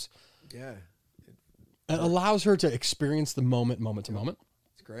allows her to experience the moment to moment.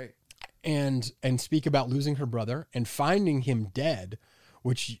 It's great. And speak about losing her brother and finding him dead,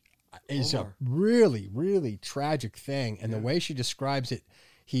 which is Omar. a really, really tragic thing. And the way she describes it,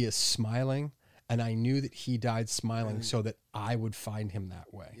 he is smiling, and I knew that he died smiling so that I would find him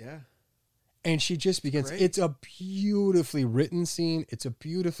that way. Yeah. And she just begins. Great. It's a beautifully written scene. It's a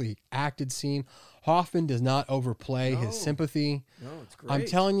beautifully acted scene. Hoffman does not overplay his sympathy. No, it's great. I'm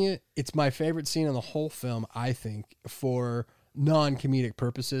telling you, it's my favorite scene in the whole film, I think, for non-comedic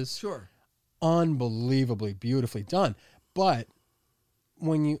purposes. Sure. Unbelievably beautifully done. But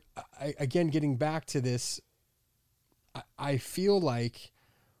when you, again, getting back to this, I feel like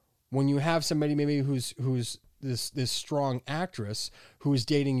when you have somebody maybe who's this strong actress who is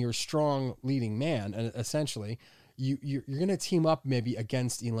dating your strong leading man, and essentially, you're going to team up maybe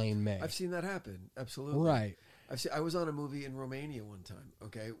against Elaine May. I've seen that happen. Absolutely. Right. I was on a movie in Romania one time,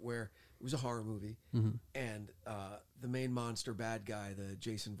 okay, where it was a horror movie, and the main monster bad guy, the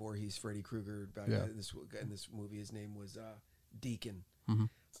Jason Voorhees, Freddy Krueger bad guy in this movie, his name was Deacon.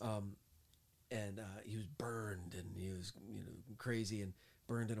 And he was burned, and he was crazy and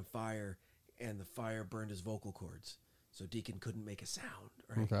burned in a fire, and the fire burned his vocal cords, so Deacon couldn't make a sound.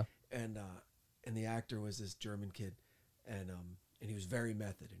 Right. Okay. And the actor was this German kid, and he was very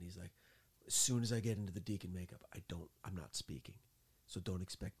method, and he's like, as soon as I get into the Deacon makeup, I'm not speaking, so don't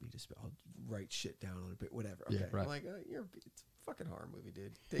expect me to speak. I'll write shit down on a bit, whatever. Okay. Yeah, right. I'm like, it's a fucking horror movie,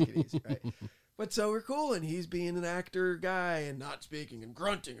 dude. Take it easy, right? But so we're cool, and he's being an actor guy and not speaking and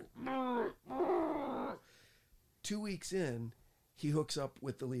grunting. 2 weeks in, he hooks up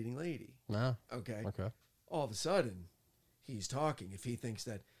with the leading lady. No. Okay. Okay. All of a sudden, he's talking. If he thinks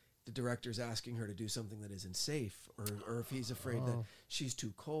that the director's asking her to do something that isn't safe, or if he's afraid that she's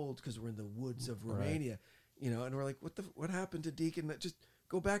too cold because we're in the woods of Romania, you know, and we're like, what happened to Deacon? That just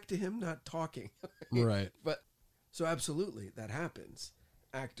go back to him not talking. Right. But so absolutely that happens.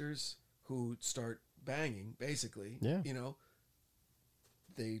 Actors who start banging, basically, Yeah. you know,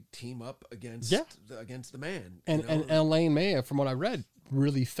 they team up against Yeah. against the man. And you know? and Elaine May, from what I read,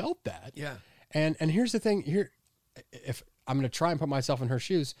 really felt that. yeah. And here's the thing. Here, if I'm going to try and put myself in her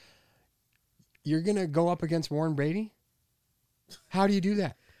shoes, you're going to go up against Warren Beatty. How do you do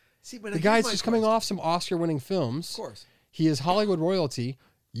that? See, but The guy's just coming off some Oscar-winning films. Of course. He is Hollywood royalty.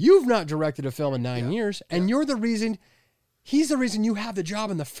 You've not directed a film in 9 years, and you're the reason. He's the reason you have the job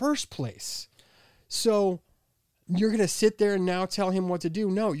in the first place. So you're going to sit there and now tell him what to do?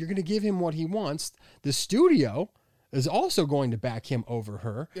 No, you're going to give him what he wants. The studio is also going to back him over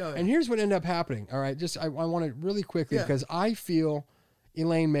her. Yeah. And here's what ended up happening. All right, just I want to really quickly, Yeah. because I feel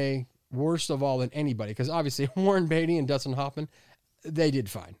Elaine May worst of all than anybody, because obviously Warren Beatty and Dustin Hoffman, they did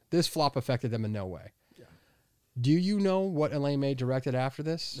fine. This flop affected them in no way. Yeah. Do you know what Elaine May directed after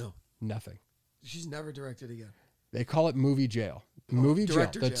this? No. Nothing. She's never directed again. They call it movie jail. Movie jail.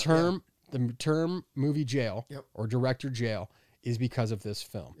 director The jail, term movie jail Yep. or director jail is because of this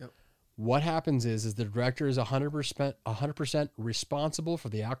film. Yep. What happens is the director is 100% responsible for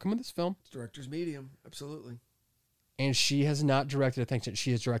the outcome of this film, It's director's medium. Absolutely. and she has not directed a thing.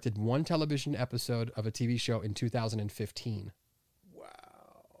 She has directed one television episode of a TV show in 2015, Wow.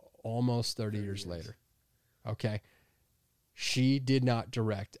 almost 30 years later. Okay. She did not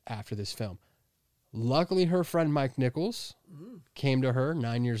direct after this film. Luckily, her friend Mike Nichols came to her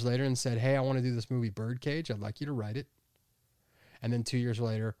 9 years later and said, "Hey, I want to do this movie Birdcage. I'd like you to write it." And then 2 years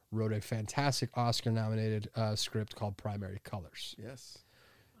later, wrote a fantastic Oscar-nominated script called Primary Colors. Yes.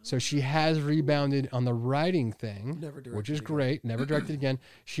 So she has rebounded on the writing thing, Never directed which is again. great. Never directed again.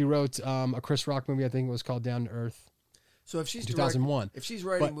 She wrote a Chris Rock movie, I think it was called Down to Earth. So if she's 2001. if she's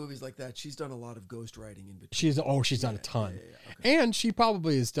writing But- movies like that, she's done a lot of ghost writing in between. She's done a ton, Okay. and she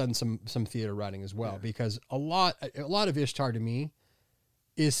probably has done some theater writing as well, because a lot of Ishtar to me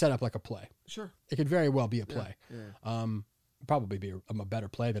is set up like a play. Sure. It could very well be a play. Yeah. Probably be a better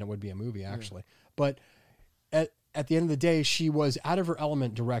play than it would be a movie, actually. But at the end of the day, she was out of her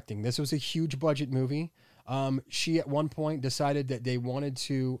element directing. This was a huge budget movie. She at one point decided that they wanted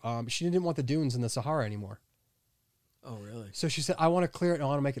to. She didn't want the dunes in the Sahara anymore. Oh, really? So she said, "I want to clear it and I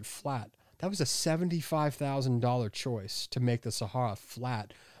want to make it flat." That was a $75,000 choice to make the Sahara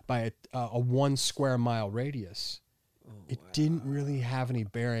flat by a 1 square mile radius. It didn't really have any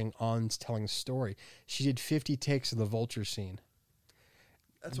bearing on telling the story. She did 50 takes of the vulture scene.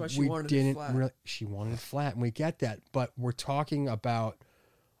 That's why she wanted it flat. She wanted it flat, and we get that. But we're talking about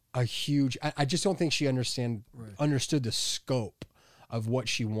a huge. I just don't think she understood the scope of what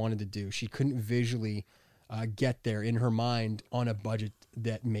she wanted to do. She couldn't visually get there in her mind on a budget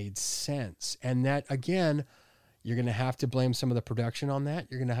that made sense. And that, again, you're going to have to blame some of the production on that.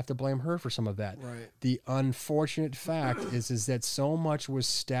 You're going to have to blame her for some of that. Right. The unfortunate fact is that so much was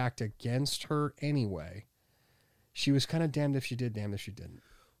stacked against her anyway. She was kind of damned if she did, damned if she didn't.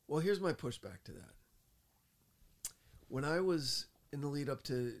 Well, here's my pushback to that. When I was in the lead up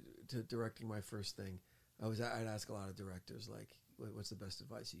to directing my first thing, I'd ask a lot of directors, like, what's the best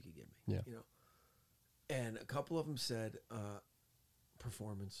advice you could give me? Yeah. You know, and a couple of them said,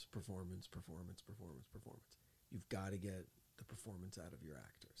 performance. You've got to get the performance out of your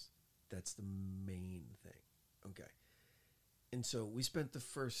actors. That's the main thing. Okay. And so we spent the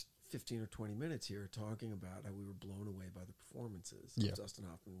first 15 or 20 minutes here talking about how we were blown away by the performances of Dustin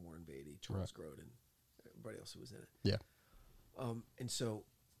Hoffman, Warren Beatty, Charles Grodin, everybody else who was in it. Yeah. And so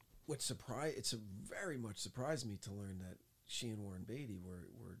it's very much surprised me to learn that she and Warren Beatty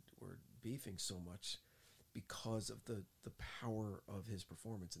were beefing so much because of the power of his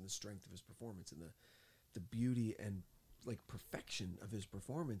performance and the strength of his performance and the beauty and like perfection of his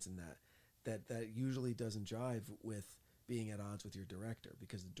performance in that usually doesn't jive with being at odds with your director,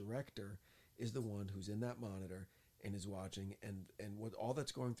 because the director is the one who's in that monitor and is watching, and what all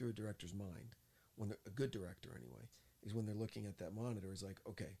that's going through a director's mind, when a good director anyway, is when they're looking at that monitor is like,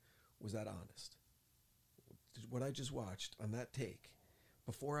 okay, was that honest? What I just watched on that take,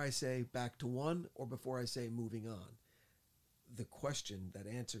 before I say back to one or before I say moving on, the question that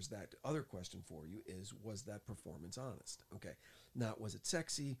answers that other question for you is, was that performance honest? Okay. Not was it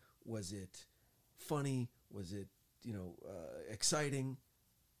sexy? Was it funny? Was it, exciting?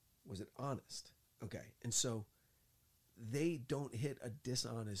 Was it honest? Okay. And so they don't hit a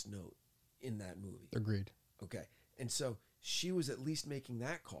dishonest note in that movie. Agreed. Okay. And so she was at least making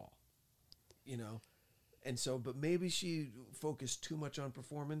that call, and so, but maybe she focused too much on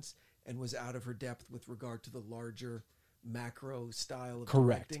performance and was out of her depth with regard to the larger macro style of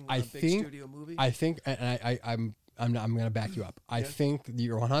Correct. directing I a big think- studio movie. I think, and I'm going to back you up. I Yeah. think that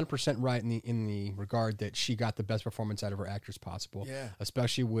you're 100% right in the regard that she got the best performance out of her actors possible. Yeah.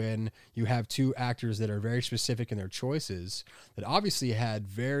 Especially when you have two actors that are very specific in their choices, that obviously had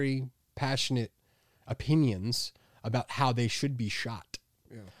very passionate opinions about how they should be shot.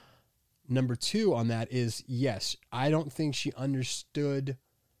 Yeah. Number two on that is, yes, I don't think she understood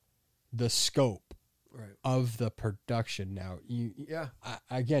the scope Right. of the production. Now, Yeah.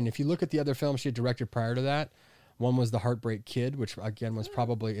 again, if you look at the other films she had directed prior to that, one was The Heartbreak Kid, which again was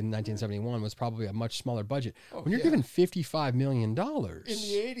probably in 1971, was probably a much smaller budget. Oh, When you're yeah. given $55 million In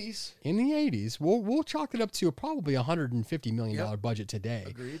the 80s. in the 80s, we'll chalk it up to probably $150 million budget today.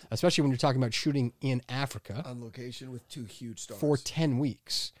 Agreed. Especially when you're talking about shooting in Africa On location with two huge stars. for 10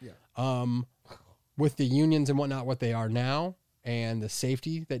 weeks. Yeah. With the unions and whatnot, what they are now, and the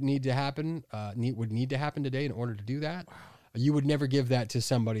safety that would need to happen today in order to do that, you would never give that to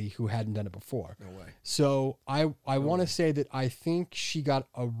somebody who hadn't done it before. No way. So I want to say that I think she got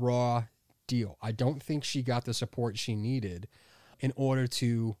a raw deal. I don't think she got the support she needed in order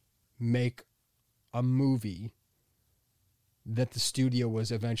to make a movie that the studio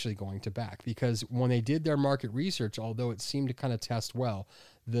was eventually going to back. Because when they did their market research, although it seemed to kind of test well,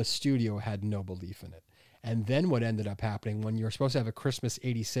 the studio had no belief in it. And then what ended up happening when you're supposed to have a Christmas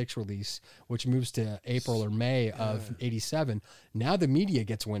 86 release, which moves to April or May of 87, now the media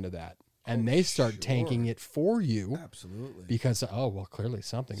gets wind of that. And they start tanking it for you Absolutely. because, oh, well, clearly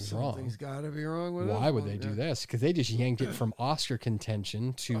something's wrong. Something's got to be wrong with it. Why would they do this? Because they just yanked it from Oscar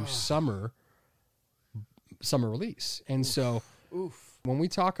contention to summer release. And so Oof. when we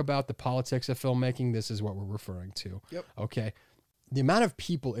talk about the politics of filmmaking, this is what we're referring to. Yep. Okay. The amount of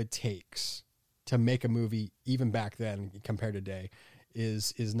people it takes to make a movie, even back then compared to today,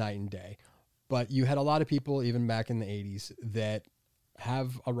 is night and day. But you had a lot of people, even back in the 80s, that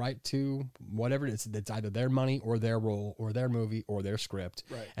have a right to whatever it is. It's either their money or their role or their movie or their script.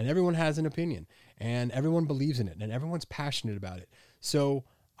 Right. And everyone has an opinion and everyone believes in it and everyone's passionate about it. So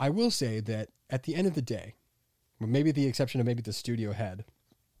I will say that at the end of the day, maybe the exception of maybe the studio head,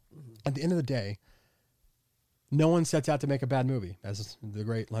 at the end of the day, no one sets out to make a bad movie, as the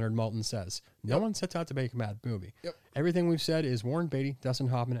great Leonard Maltin says. No one sets out to make a bad movie. Yep. Everything we've said is Warren Beatty, Dustin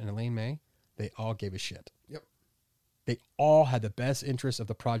Hoffman, and Elaine May, they all gave a shit. Yep. They all had the best interests of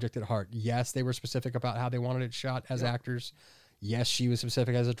the project at heart. Yes, they were specific about how they wanted it shot as actors. Yes, she was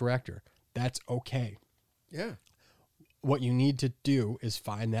specific as a director. That's okay. Yeah. What you need to do is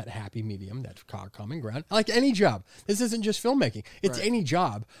find that happy medium, that common ground. Like any job. This isn't just filmmaking. It's Right. any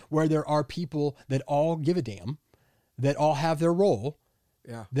job where there are people that all give a damn, that all have their role,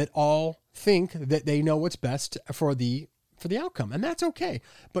 Yeah. that all think that they know what's best for the outcome. And that's okay.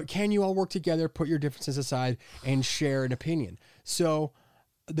 But can you all work together, put your differences aside, and share an opinion? So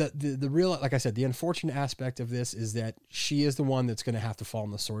the real, like I said, the unfortunate aspect of this is that she is the one that's going to have to fall on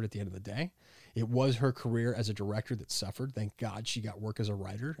the sword at the end of the day. It was her career as a director that suffered. Thank God she got work as a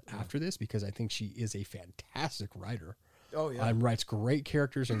writer after this, because I think she is a fantastic writer. Oh, yeah. And writes great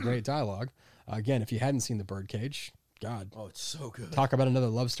characters and great dialogue. Again, if you hadn't seen The Birdcage, God, Oh, it's so good. talk about another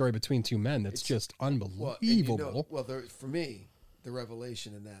love story between two men that's just Well, unbelievable. and you know, for me, the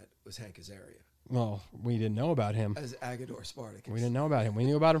revelation in that was Hank Azaria Well, we didn't know about him. as Agador Spartacus. We didn't know about him. We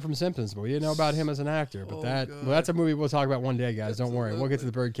knew about him from Simpsons, but we didn't know about him as an actor. But Oh, well, God. that's a movie we'll talk about one day, guys. Don't worry. We'll get to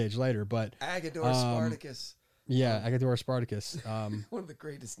The Birdcage later. But Agador Spartacus. yeah, Agador Spartacus. One of the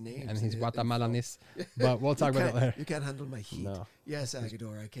greatest names. And he's in Guatemalanis. But we'll talk you about that later. You can't handle my heat. No. Yes,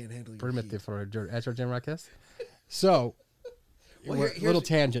 Agador, I can't handle your Primitive heat. for estrogen ruckus. So, Well, we're- here's- little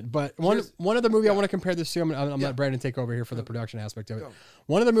tangent, but one other movie I want to compare this to. I'm gonna let Brandon take over here for the production aspect of it. Go.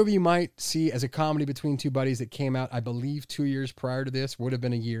 One other movie you might see as a comedy between two buddies that came out, I believe, 2 years prior to this, would have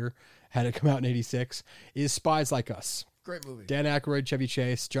been a year had it come out in '86, is Spies Like Us. Great movie. Dan Aykroyd, Chevy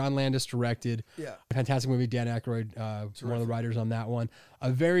Chase, John Landis directed. Yeah. Fantastic movie. Dan Aykroyd, one of the writers on that one.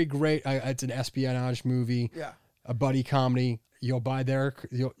 A very great. It's an espionage movie. Yeah. A buddy comedy. You'll buy there.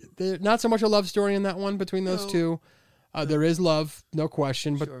 Not so much a love story in that one between those No. two. There is love, no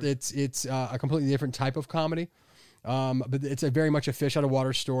question, but Sure. it's a completely different type of comedy. But it's very much a fish out of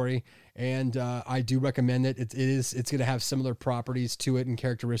water story, and I do recommend it. It's going to have similar properties to it and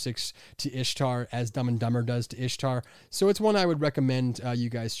characteristics to Ishtar as Dumb and Dumber does to Ishtar. So it's one I would recommend you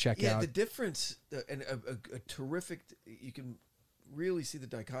guys check Yeah, out. the difference, and a terrific, you can really see the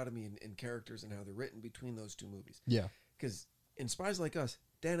dichotomy in characters and how they're written between those two movies. Yeah, Because in Spies Like Us,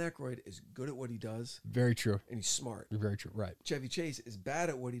 Dan Aykroyd is good at what he does, very true. and he's smart. Very true. Right. Chevy Chase is bad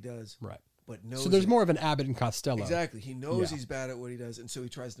at what he does, Right. but knows So there's it. more of an Abbott and Costello. Exactly. He knows Yeah. he's bad at what he does, and so he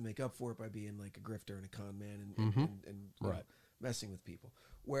tries to make up for it by being like a grifter and a con man and you know, Right. messing with people.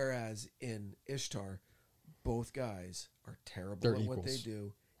 Whereas in Ishtar, both guys are terrible They're at what they equals.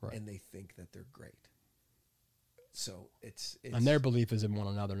 do, Right. and they think that they're great. So it's And their belief is in one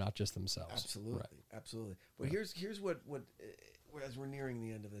another, not just themselves. absolutely, Right. absolutely. But here's what as we're nearing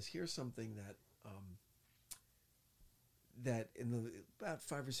the end of this, here's something that that about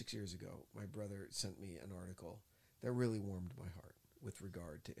 5 or 6 years ago, my brother sent me an article that really warmed my heart with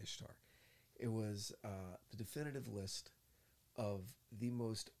regard to Ishtar. It was the definitive list of the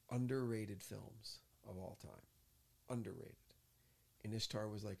most underrated films of all time. Underrated. And Ishtar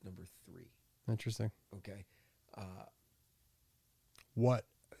was like number 3. Interesting. Okay. What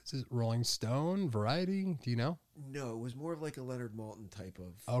is it? Rolling Stone, Variety? Do you know? No, it was more of like a Leonard Maltin type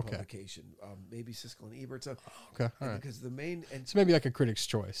of Okay. publication. Maybe Siskel and Ebert. So, Okay, all right. because the main So maybe like a Critic's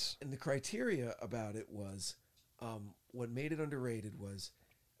Choice. and the criteria about it was what made it underrated was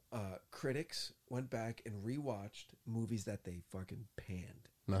critics went back and rewatched movies that they fucking panned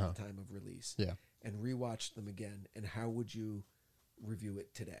at the time of release. Yeah. And rewatched them again. And how would you review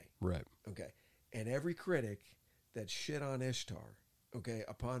it today? Right. Okay. And every critic that shit on Ishtar, okay,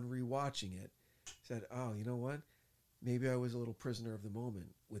 upon rewatching it, said, "Oh, you know what? Maybe I was a little prisoner of the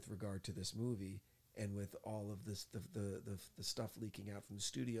moment with regard to this movie, and with all of this, the stuff leaking out from the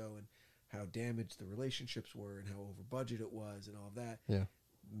studio, and how damaged the relationships were, and how over budget it was, and all of that. Yeah.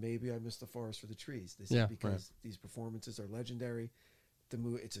 Maybe I missed the forest for the trees." They said Yeah, because right. these performances are legendary. The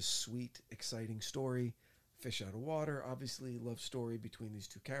movie, it's a sweet, exciting story. Fish out of water, obviously, love story between these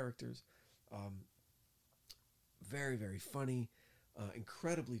two characters. Very, very funny,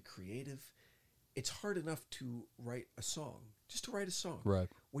 incredibly creative. It's hard enough to write a song, just to write a song. Right.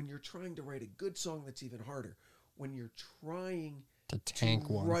 When you're trying to write a good song, that's even harder. When you're trying To tank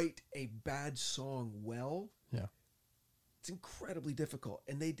to one. write a bad song well, Yeah. it's incredibly difficult.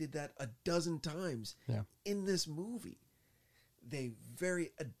 And they did that a dozen times Yeah. in this movie. They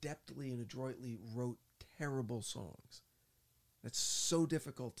very adeptly and adroitly wrote terrible songs. That's so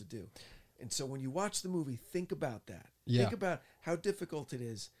difficult to do. And so when you watch the movie, think about that. Yeah. Think about how difficult it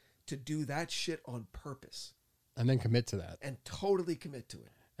is to do that shit on purpose And then commit to that. and totally commit to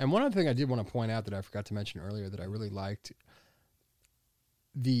it. And one other thing I did want to point out that I forgot to mention earlier that I really liked,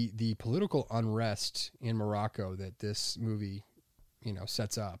 the political unrest in Morocco that this movie, you know,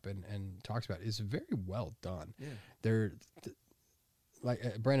 sets up and talks about is very well done. Yeah.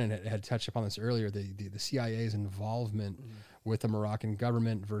 Like Brandon had touched upon this earlier, the CIA's involvement with the Moroccan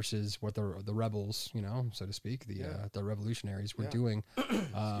government versus what the rebels, you know, so to speak, the revolutionaries were Yeah. doing.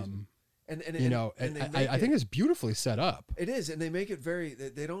 And You know, and they I make think it's beautifully set up. it is, and they make it very.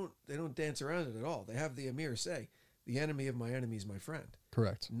 They don't dance around it at all. They have the emir say, "The enemy of my enemy is my friend."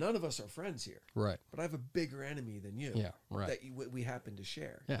 Correct. None of us are friends here, Right. but I have a bigger enemy than you. Yeah, right. That we happen to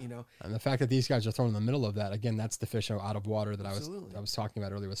share. Yeah. You know. And the fact that these guys are thrown in the middle of that, again, that's the fish out of water that Absolutely. I was talking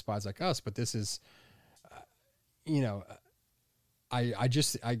about earlier with Spies Like Us. But this is, you know,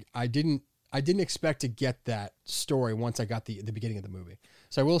 I didn't expect to get that story once I got the beginning of the movie.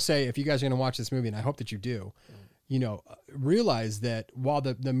 So I will say, if you guys are going to watch this movie, and I hope that you do, you know, realize that while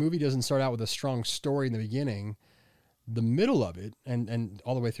the movie doesn't start out with a strong story in the beginning, the middle of it and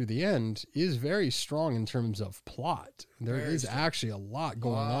all the way through the end is very strong in terms of plot. There Very is strong. actually a lot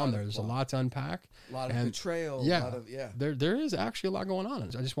going on there. There's a lot to unpack. A lot of And, betrayal. yeah, A lot of, yeah. there is actually a lot going on. I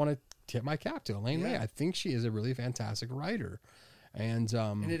just want to tip my cap to Elaine May. Yeah. I think she is a really fantastic writer. And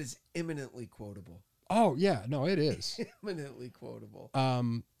And it is imminently quotable. oh yeah, no, it is. Eminently quotable.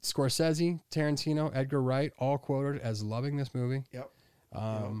 Scorsese, Tarantino, Edgar Wright, all quoted as loving this movie. Yep.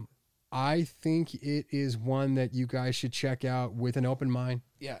 I think it is one that you guys should check out with an open mind.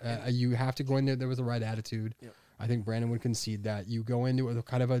 Yeah. You have to go in there with the right attitude. Yep. I think Brandon would concede that. You go into it with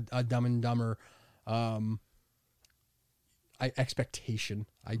kind of a Dumb and Dumber expectation,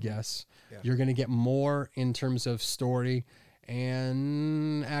 I guess. Yeah. You're going to get more in terms of story,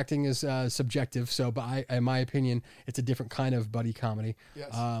 and acting is subjective. So, but in my opinion, it's a different kind of buddy comedy.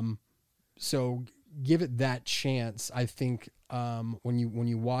 Yes. So give it that chance. I think when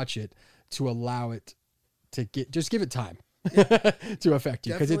you watch it, to allow it to just give it time to affect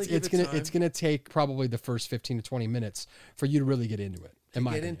you, because Definitely it's give it it's time. gonna take probably the first 15 to 20 minutes for you to really get into it. In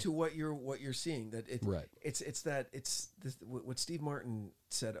my Get opinion. into what you're seeing. That it, Right. It's this, what Steve Martin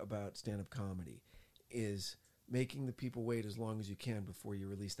said about stand-up comedy is making the people wait as long as you can before you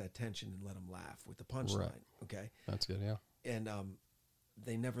release that tension and let them laugh with the punchline. Right. Okay. That's good. Yeah. And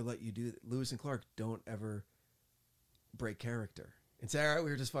they never let you do that. Lewis and Clark don't ever break character and say, all right, we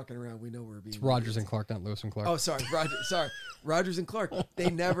were just fucking around. We know we're being It's Rogers idiots." and Clark, not Lewis and Clark. Oh, sorry, Rogers and Clark. They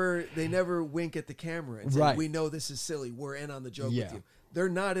never wink at the camera and say, Right. "We know this is silly. We're in on the joke Yeah. with you." They're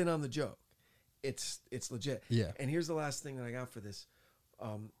not in on the joke. It's legit. Yeah. And here's the last thing that I got for this.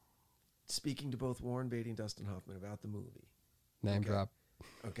 Speaking to both Warren Beatty and Dustin Hoffman about the movie. Name Okay. drop.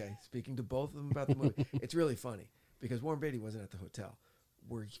 Okay, speaking to both of them about the movie, it's really funny because Warren Beatty wasn't at the hotel.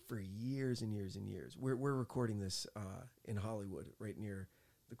 We're for years and years and years. We're recording this in Hollywood, right near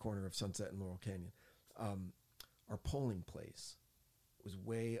the corner of Sunset and Laurel Canyon. Our polling place was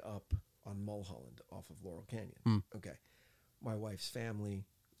way up on Mulholland, off of Laurel Canyon. Okay, my wife's family,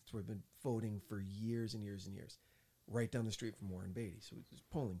 so we've been voting for years and years and years. Right down the street from Warren Beatty, so it was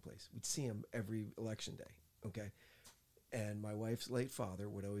a polling place. We'd see him every election day. Okay. And my wife's late father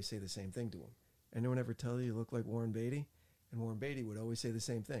would always say the same thing to him. Anyone ever tell you look like Warren Beatty? And Warren Beatty would always say the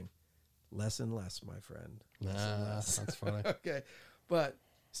same thing. Less and less, my friend. Less and less. That's funny. Okay. But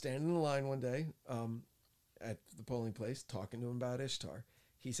standing in the line one day at the polling place, talking to him about Ishtar,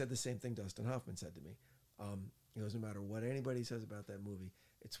 he said the same thing Dustin Hoffman said to me. He goes, no matter what anybody says about that movie,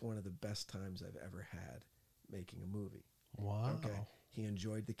 it's one of the best times I've ever had making a movie. Wow. Okay. He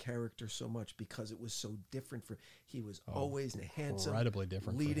enjoyed the character so much because it was so different for. He was always a handsome, incredibly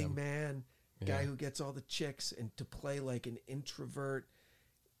different for leading him. man, guy Yeah. who gets all the chicks, and to play like an introvert,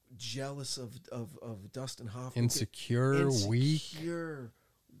 jealous of Dustin Hoffman, Insecure, weak.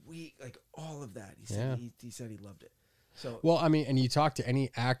 weak, like all of that. He Yeah. said he said he loved it. So Well, I mean, and you talk to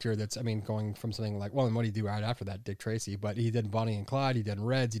any actor that's, I mean, going from something like, well, and what did he do right after that? Dick Tracy. But he did Bonnie and Clyde. He did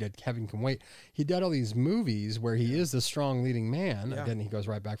Reds. He did Kevin Can Wait. He did all these movies where he is the strong leading man. Yeah. Again, he goes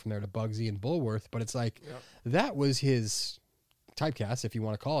right back from there to Bugsy and Bulworth. But it's like, Yeah. that was his typecast, if you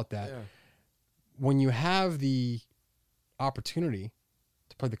want to call it that. yeah, When you have the opportunity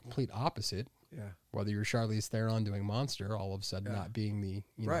to play the complete opposite, yeah, whether you're Charlize Theron doing Monster, all of a sudden Yeah. not being the,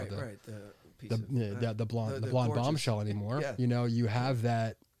 you know, right, the, right. The piece the, of, the blonde the the blonde gorgeous- bombshell anymore. Yeah. You know, you have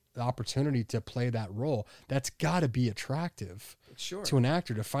that opportunity to play that role. That's got to be attractive Sure. to an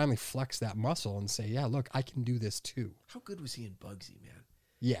actor to finally flex that muscle and say, "Yeah, look, I can do this too." How good was he in Bugsy, man?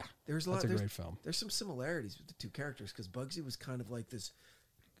 Yeah, There's a that's lot. a There's, great film. there's some similarities with the two characters because Bugsy was kind of like this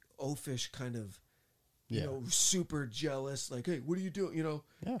oafish kind of, you Yeah. know, super jealous, like, hey, what are you doing? You know,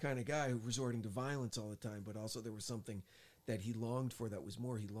 Yeah. kind of guy who resorting to violence all the time. But also there was something that he longed for that was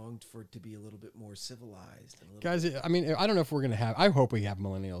more. He longed for it to be a little bit more civilized. And a little Guys, I mean, I don't know if we're gonna have. I hope we have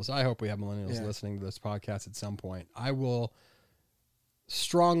millennials. I hope we have millennials Yeah. listening to this podcast at some point. I will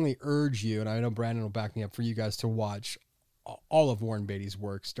strongly urge you, and I know Brandon will back me up, for you guys to watch all of Warren Beatty's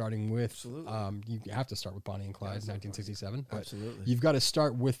work, starting with. Absolutely. You have to start with Bonnie and Clyde, Yeah, 1967. But Absolutely. you've got to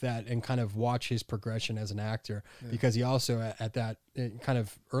start with that and kind of watch his progression as an actor, because he also at that kind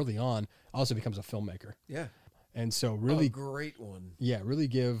of early on also becomes a filmmaker. Yeah. And so A really, great one. yeah, really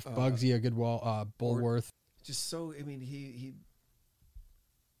give Bugsy a good Bulworth. Just so, I mean, he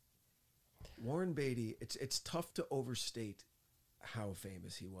Warren Beatty, it's tough to overstate how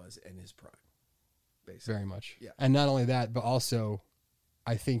famous he was in his prime, basically. Very much. Yeah. And not only that, but also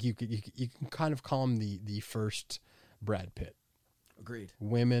I think you can kind of call him the first Brad Pitt. Agreed.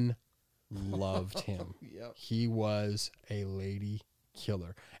 Women loved him. Yep. He was a lady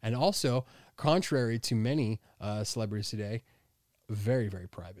killer. And also, contrary to many celebrities today, very, very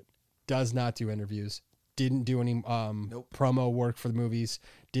private. Does not do interviews. Didn't do any promo work for the movies.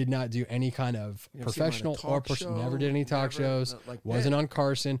 Did not do any kind of You ever see him on a professional talk or person. show? Never did any talk Never? shows. Not like Wasn't Pitt. on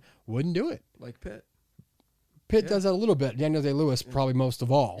Carson. Wouldn't do it. Like Pitt. Pitt Yeah. does that a little bit. Daniel Day-Lewis, probably most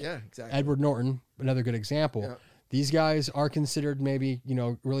of all. Yeah, exactly. Edward Norton, another good example. Yeah. These guys are considered maybe, you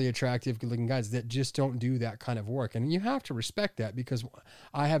know, really attractive, good-looking guys that just don't do that kind of work. And you have to respect that, because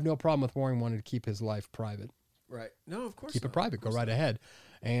I have no problem with Warren wanting to keep his life private. Right. No, of course Keep it not. private. Of Go course right not. ahead.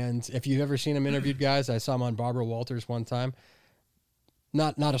 And if you've ever seen him interviewed, guys, I saw him on Barbara Walters one time.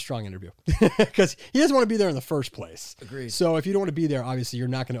 Not a strong interview, because he doesn't want to be there in the first place. Agreed. So if you don't want to be there, obviously you're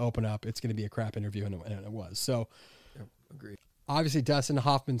not going to open up. It's going to be a crap interview, and it was. So Yep, agreed. obviously Dustin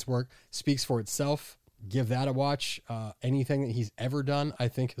Hoffman's work speaks for itself. Give that a watch. Anything that he's ever done, I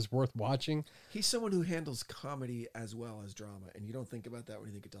think, is worth watching. He's someone who handles comedy as well as drama, and you don't think about that when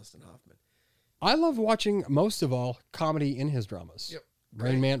you think of Dustin Hoffman. I love watching, most of all, comedy in his dramas. Yep.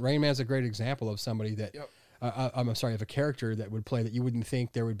 Rain Man's a great example of somebody that, Yep. I'm sorry, of a character that would play that you wouldn't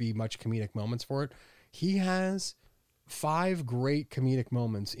think there would be much comedic moments for it. He has 5 great comedic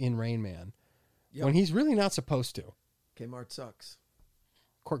moments in Rain Man Yep. when he's really not supposed to. Kmart sucks.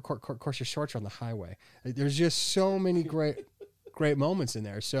 Of course, your shorts are on the highway. There's just so many great moments in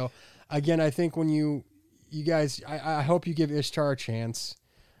there. So, again, I think when you guys, I hope you give Ishtar a chance.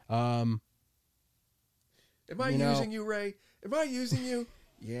 Am I using you, Ray? Am I using you?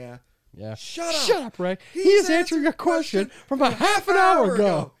 Yeah. Yeah. Shut up. Shut up, Ray. He's answering a question from a half an hour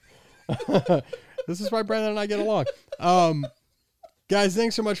ago. This is why Brandon and I get along. Guys,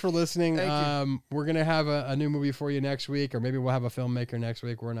 thanks so much for listening. Thank you. We're going to have a new movie for you next week, or maybe we'll have a filmmaker next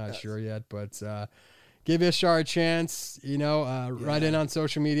week. We're not sure yet, but give Ishtar a chance. Write in on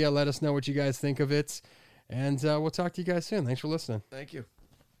social media. Let us know what you guys think of it. And we'll talk to you guys soon. Thanks for listening. Thank you.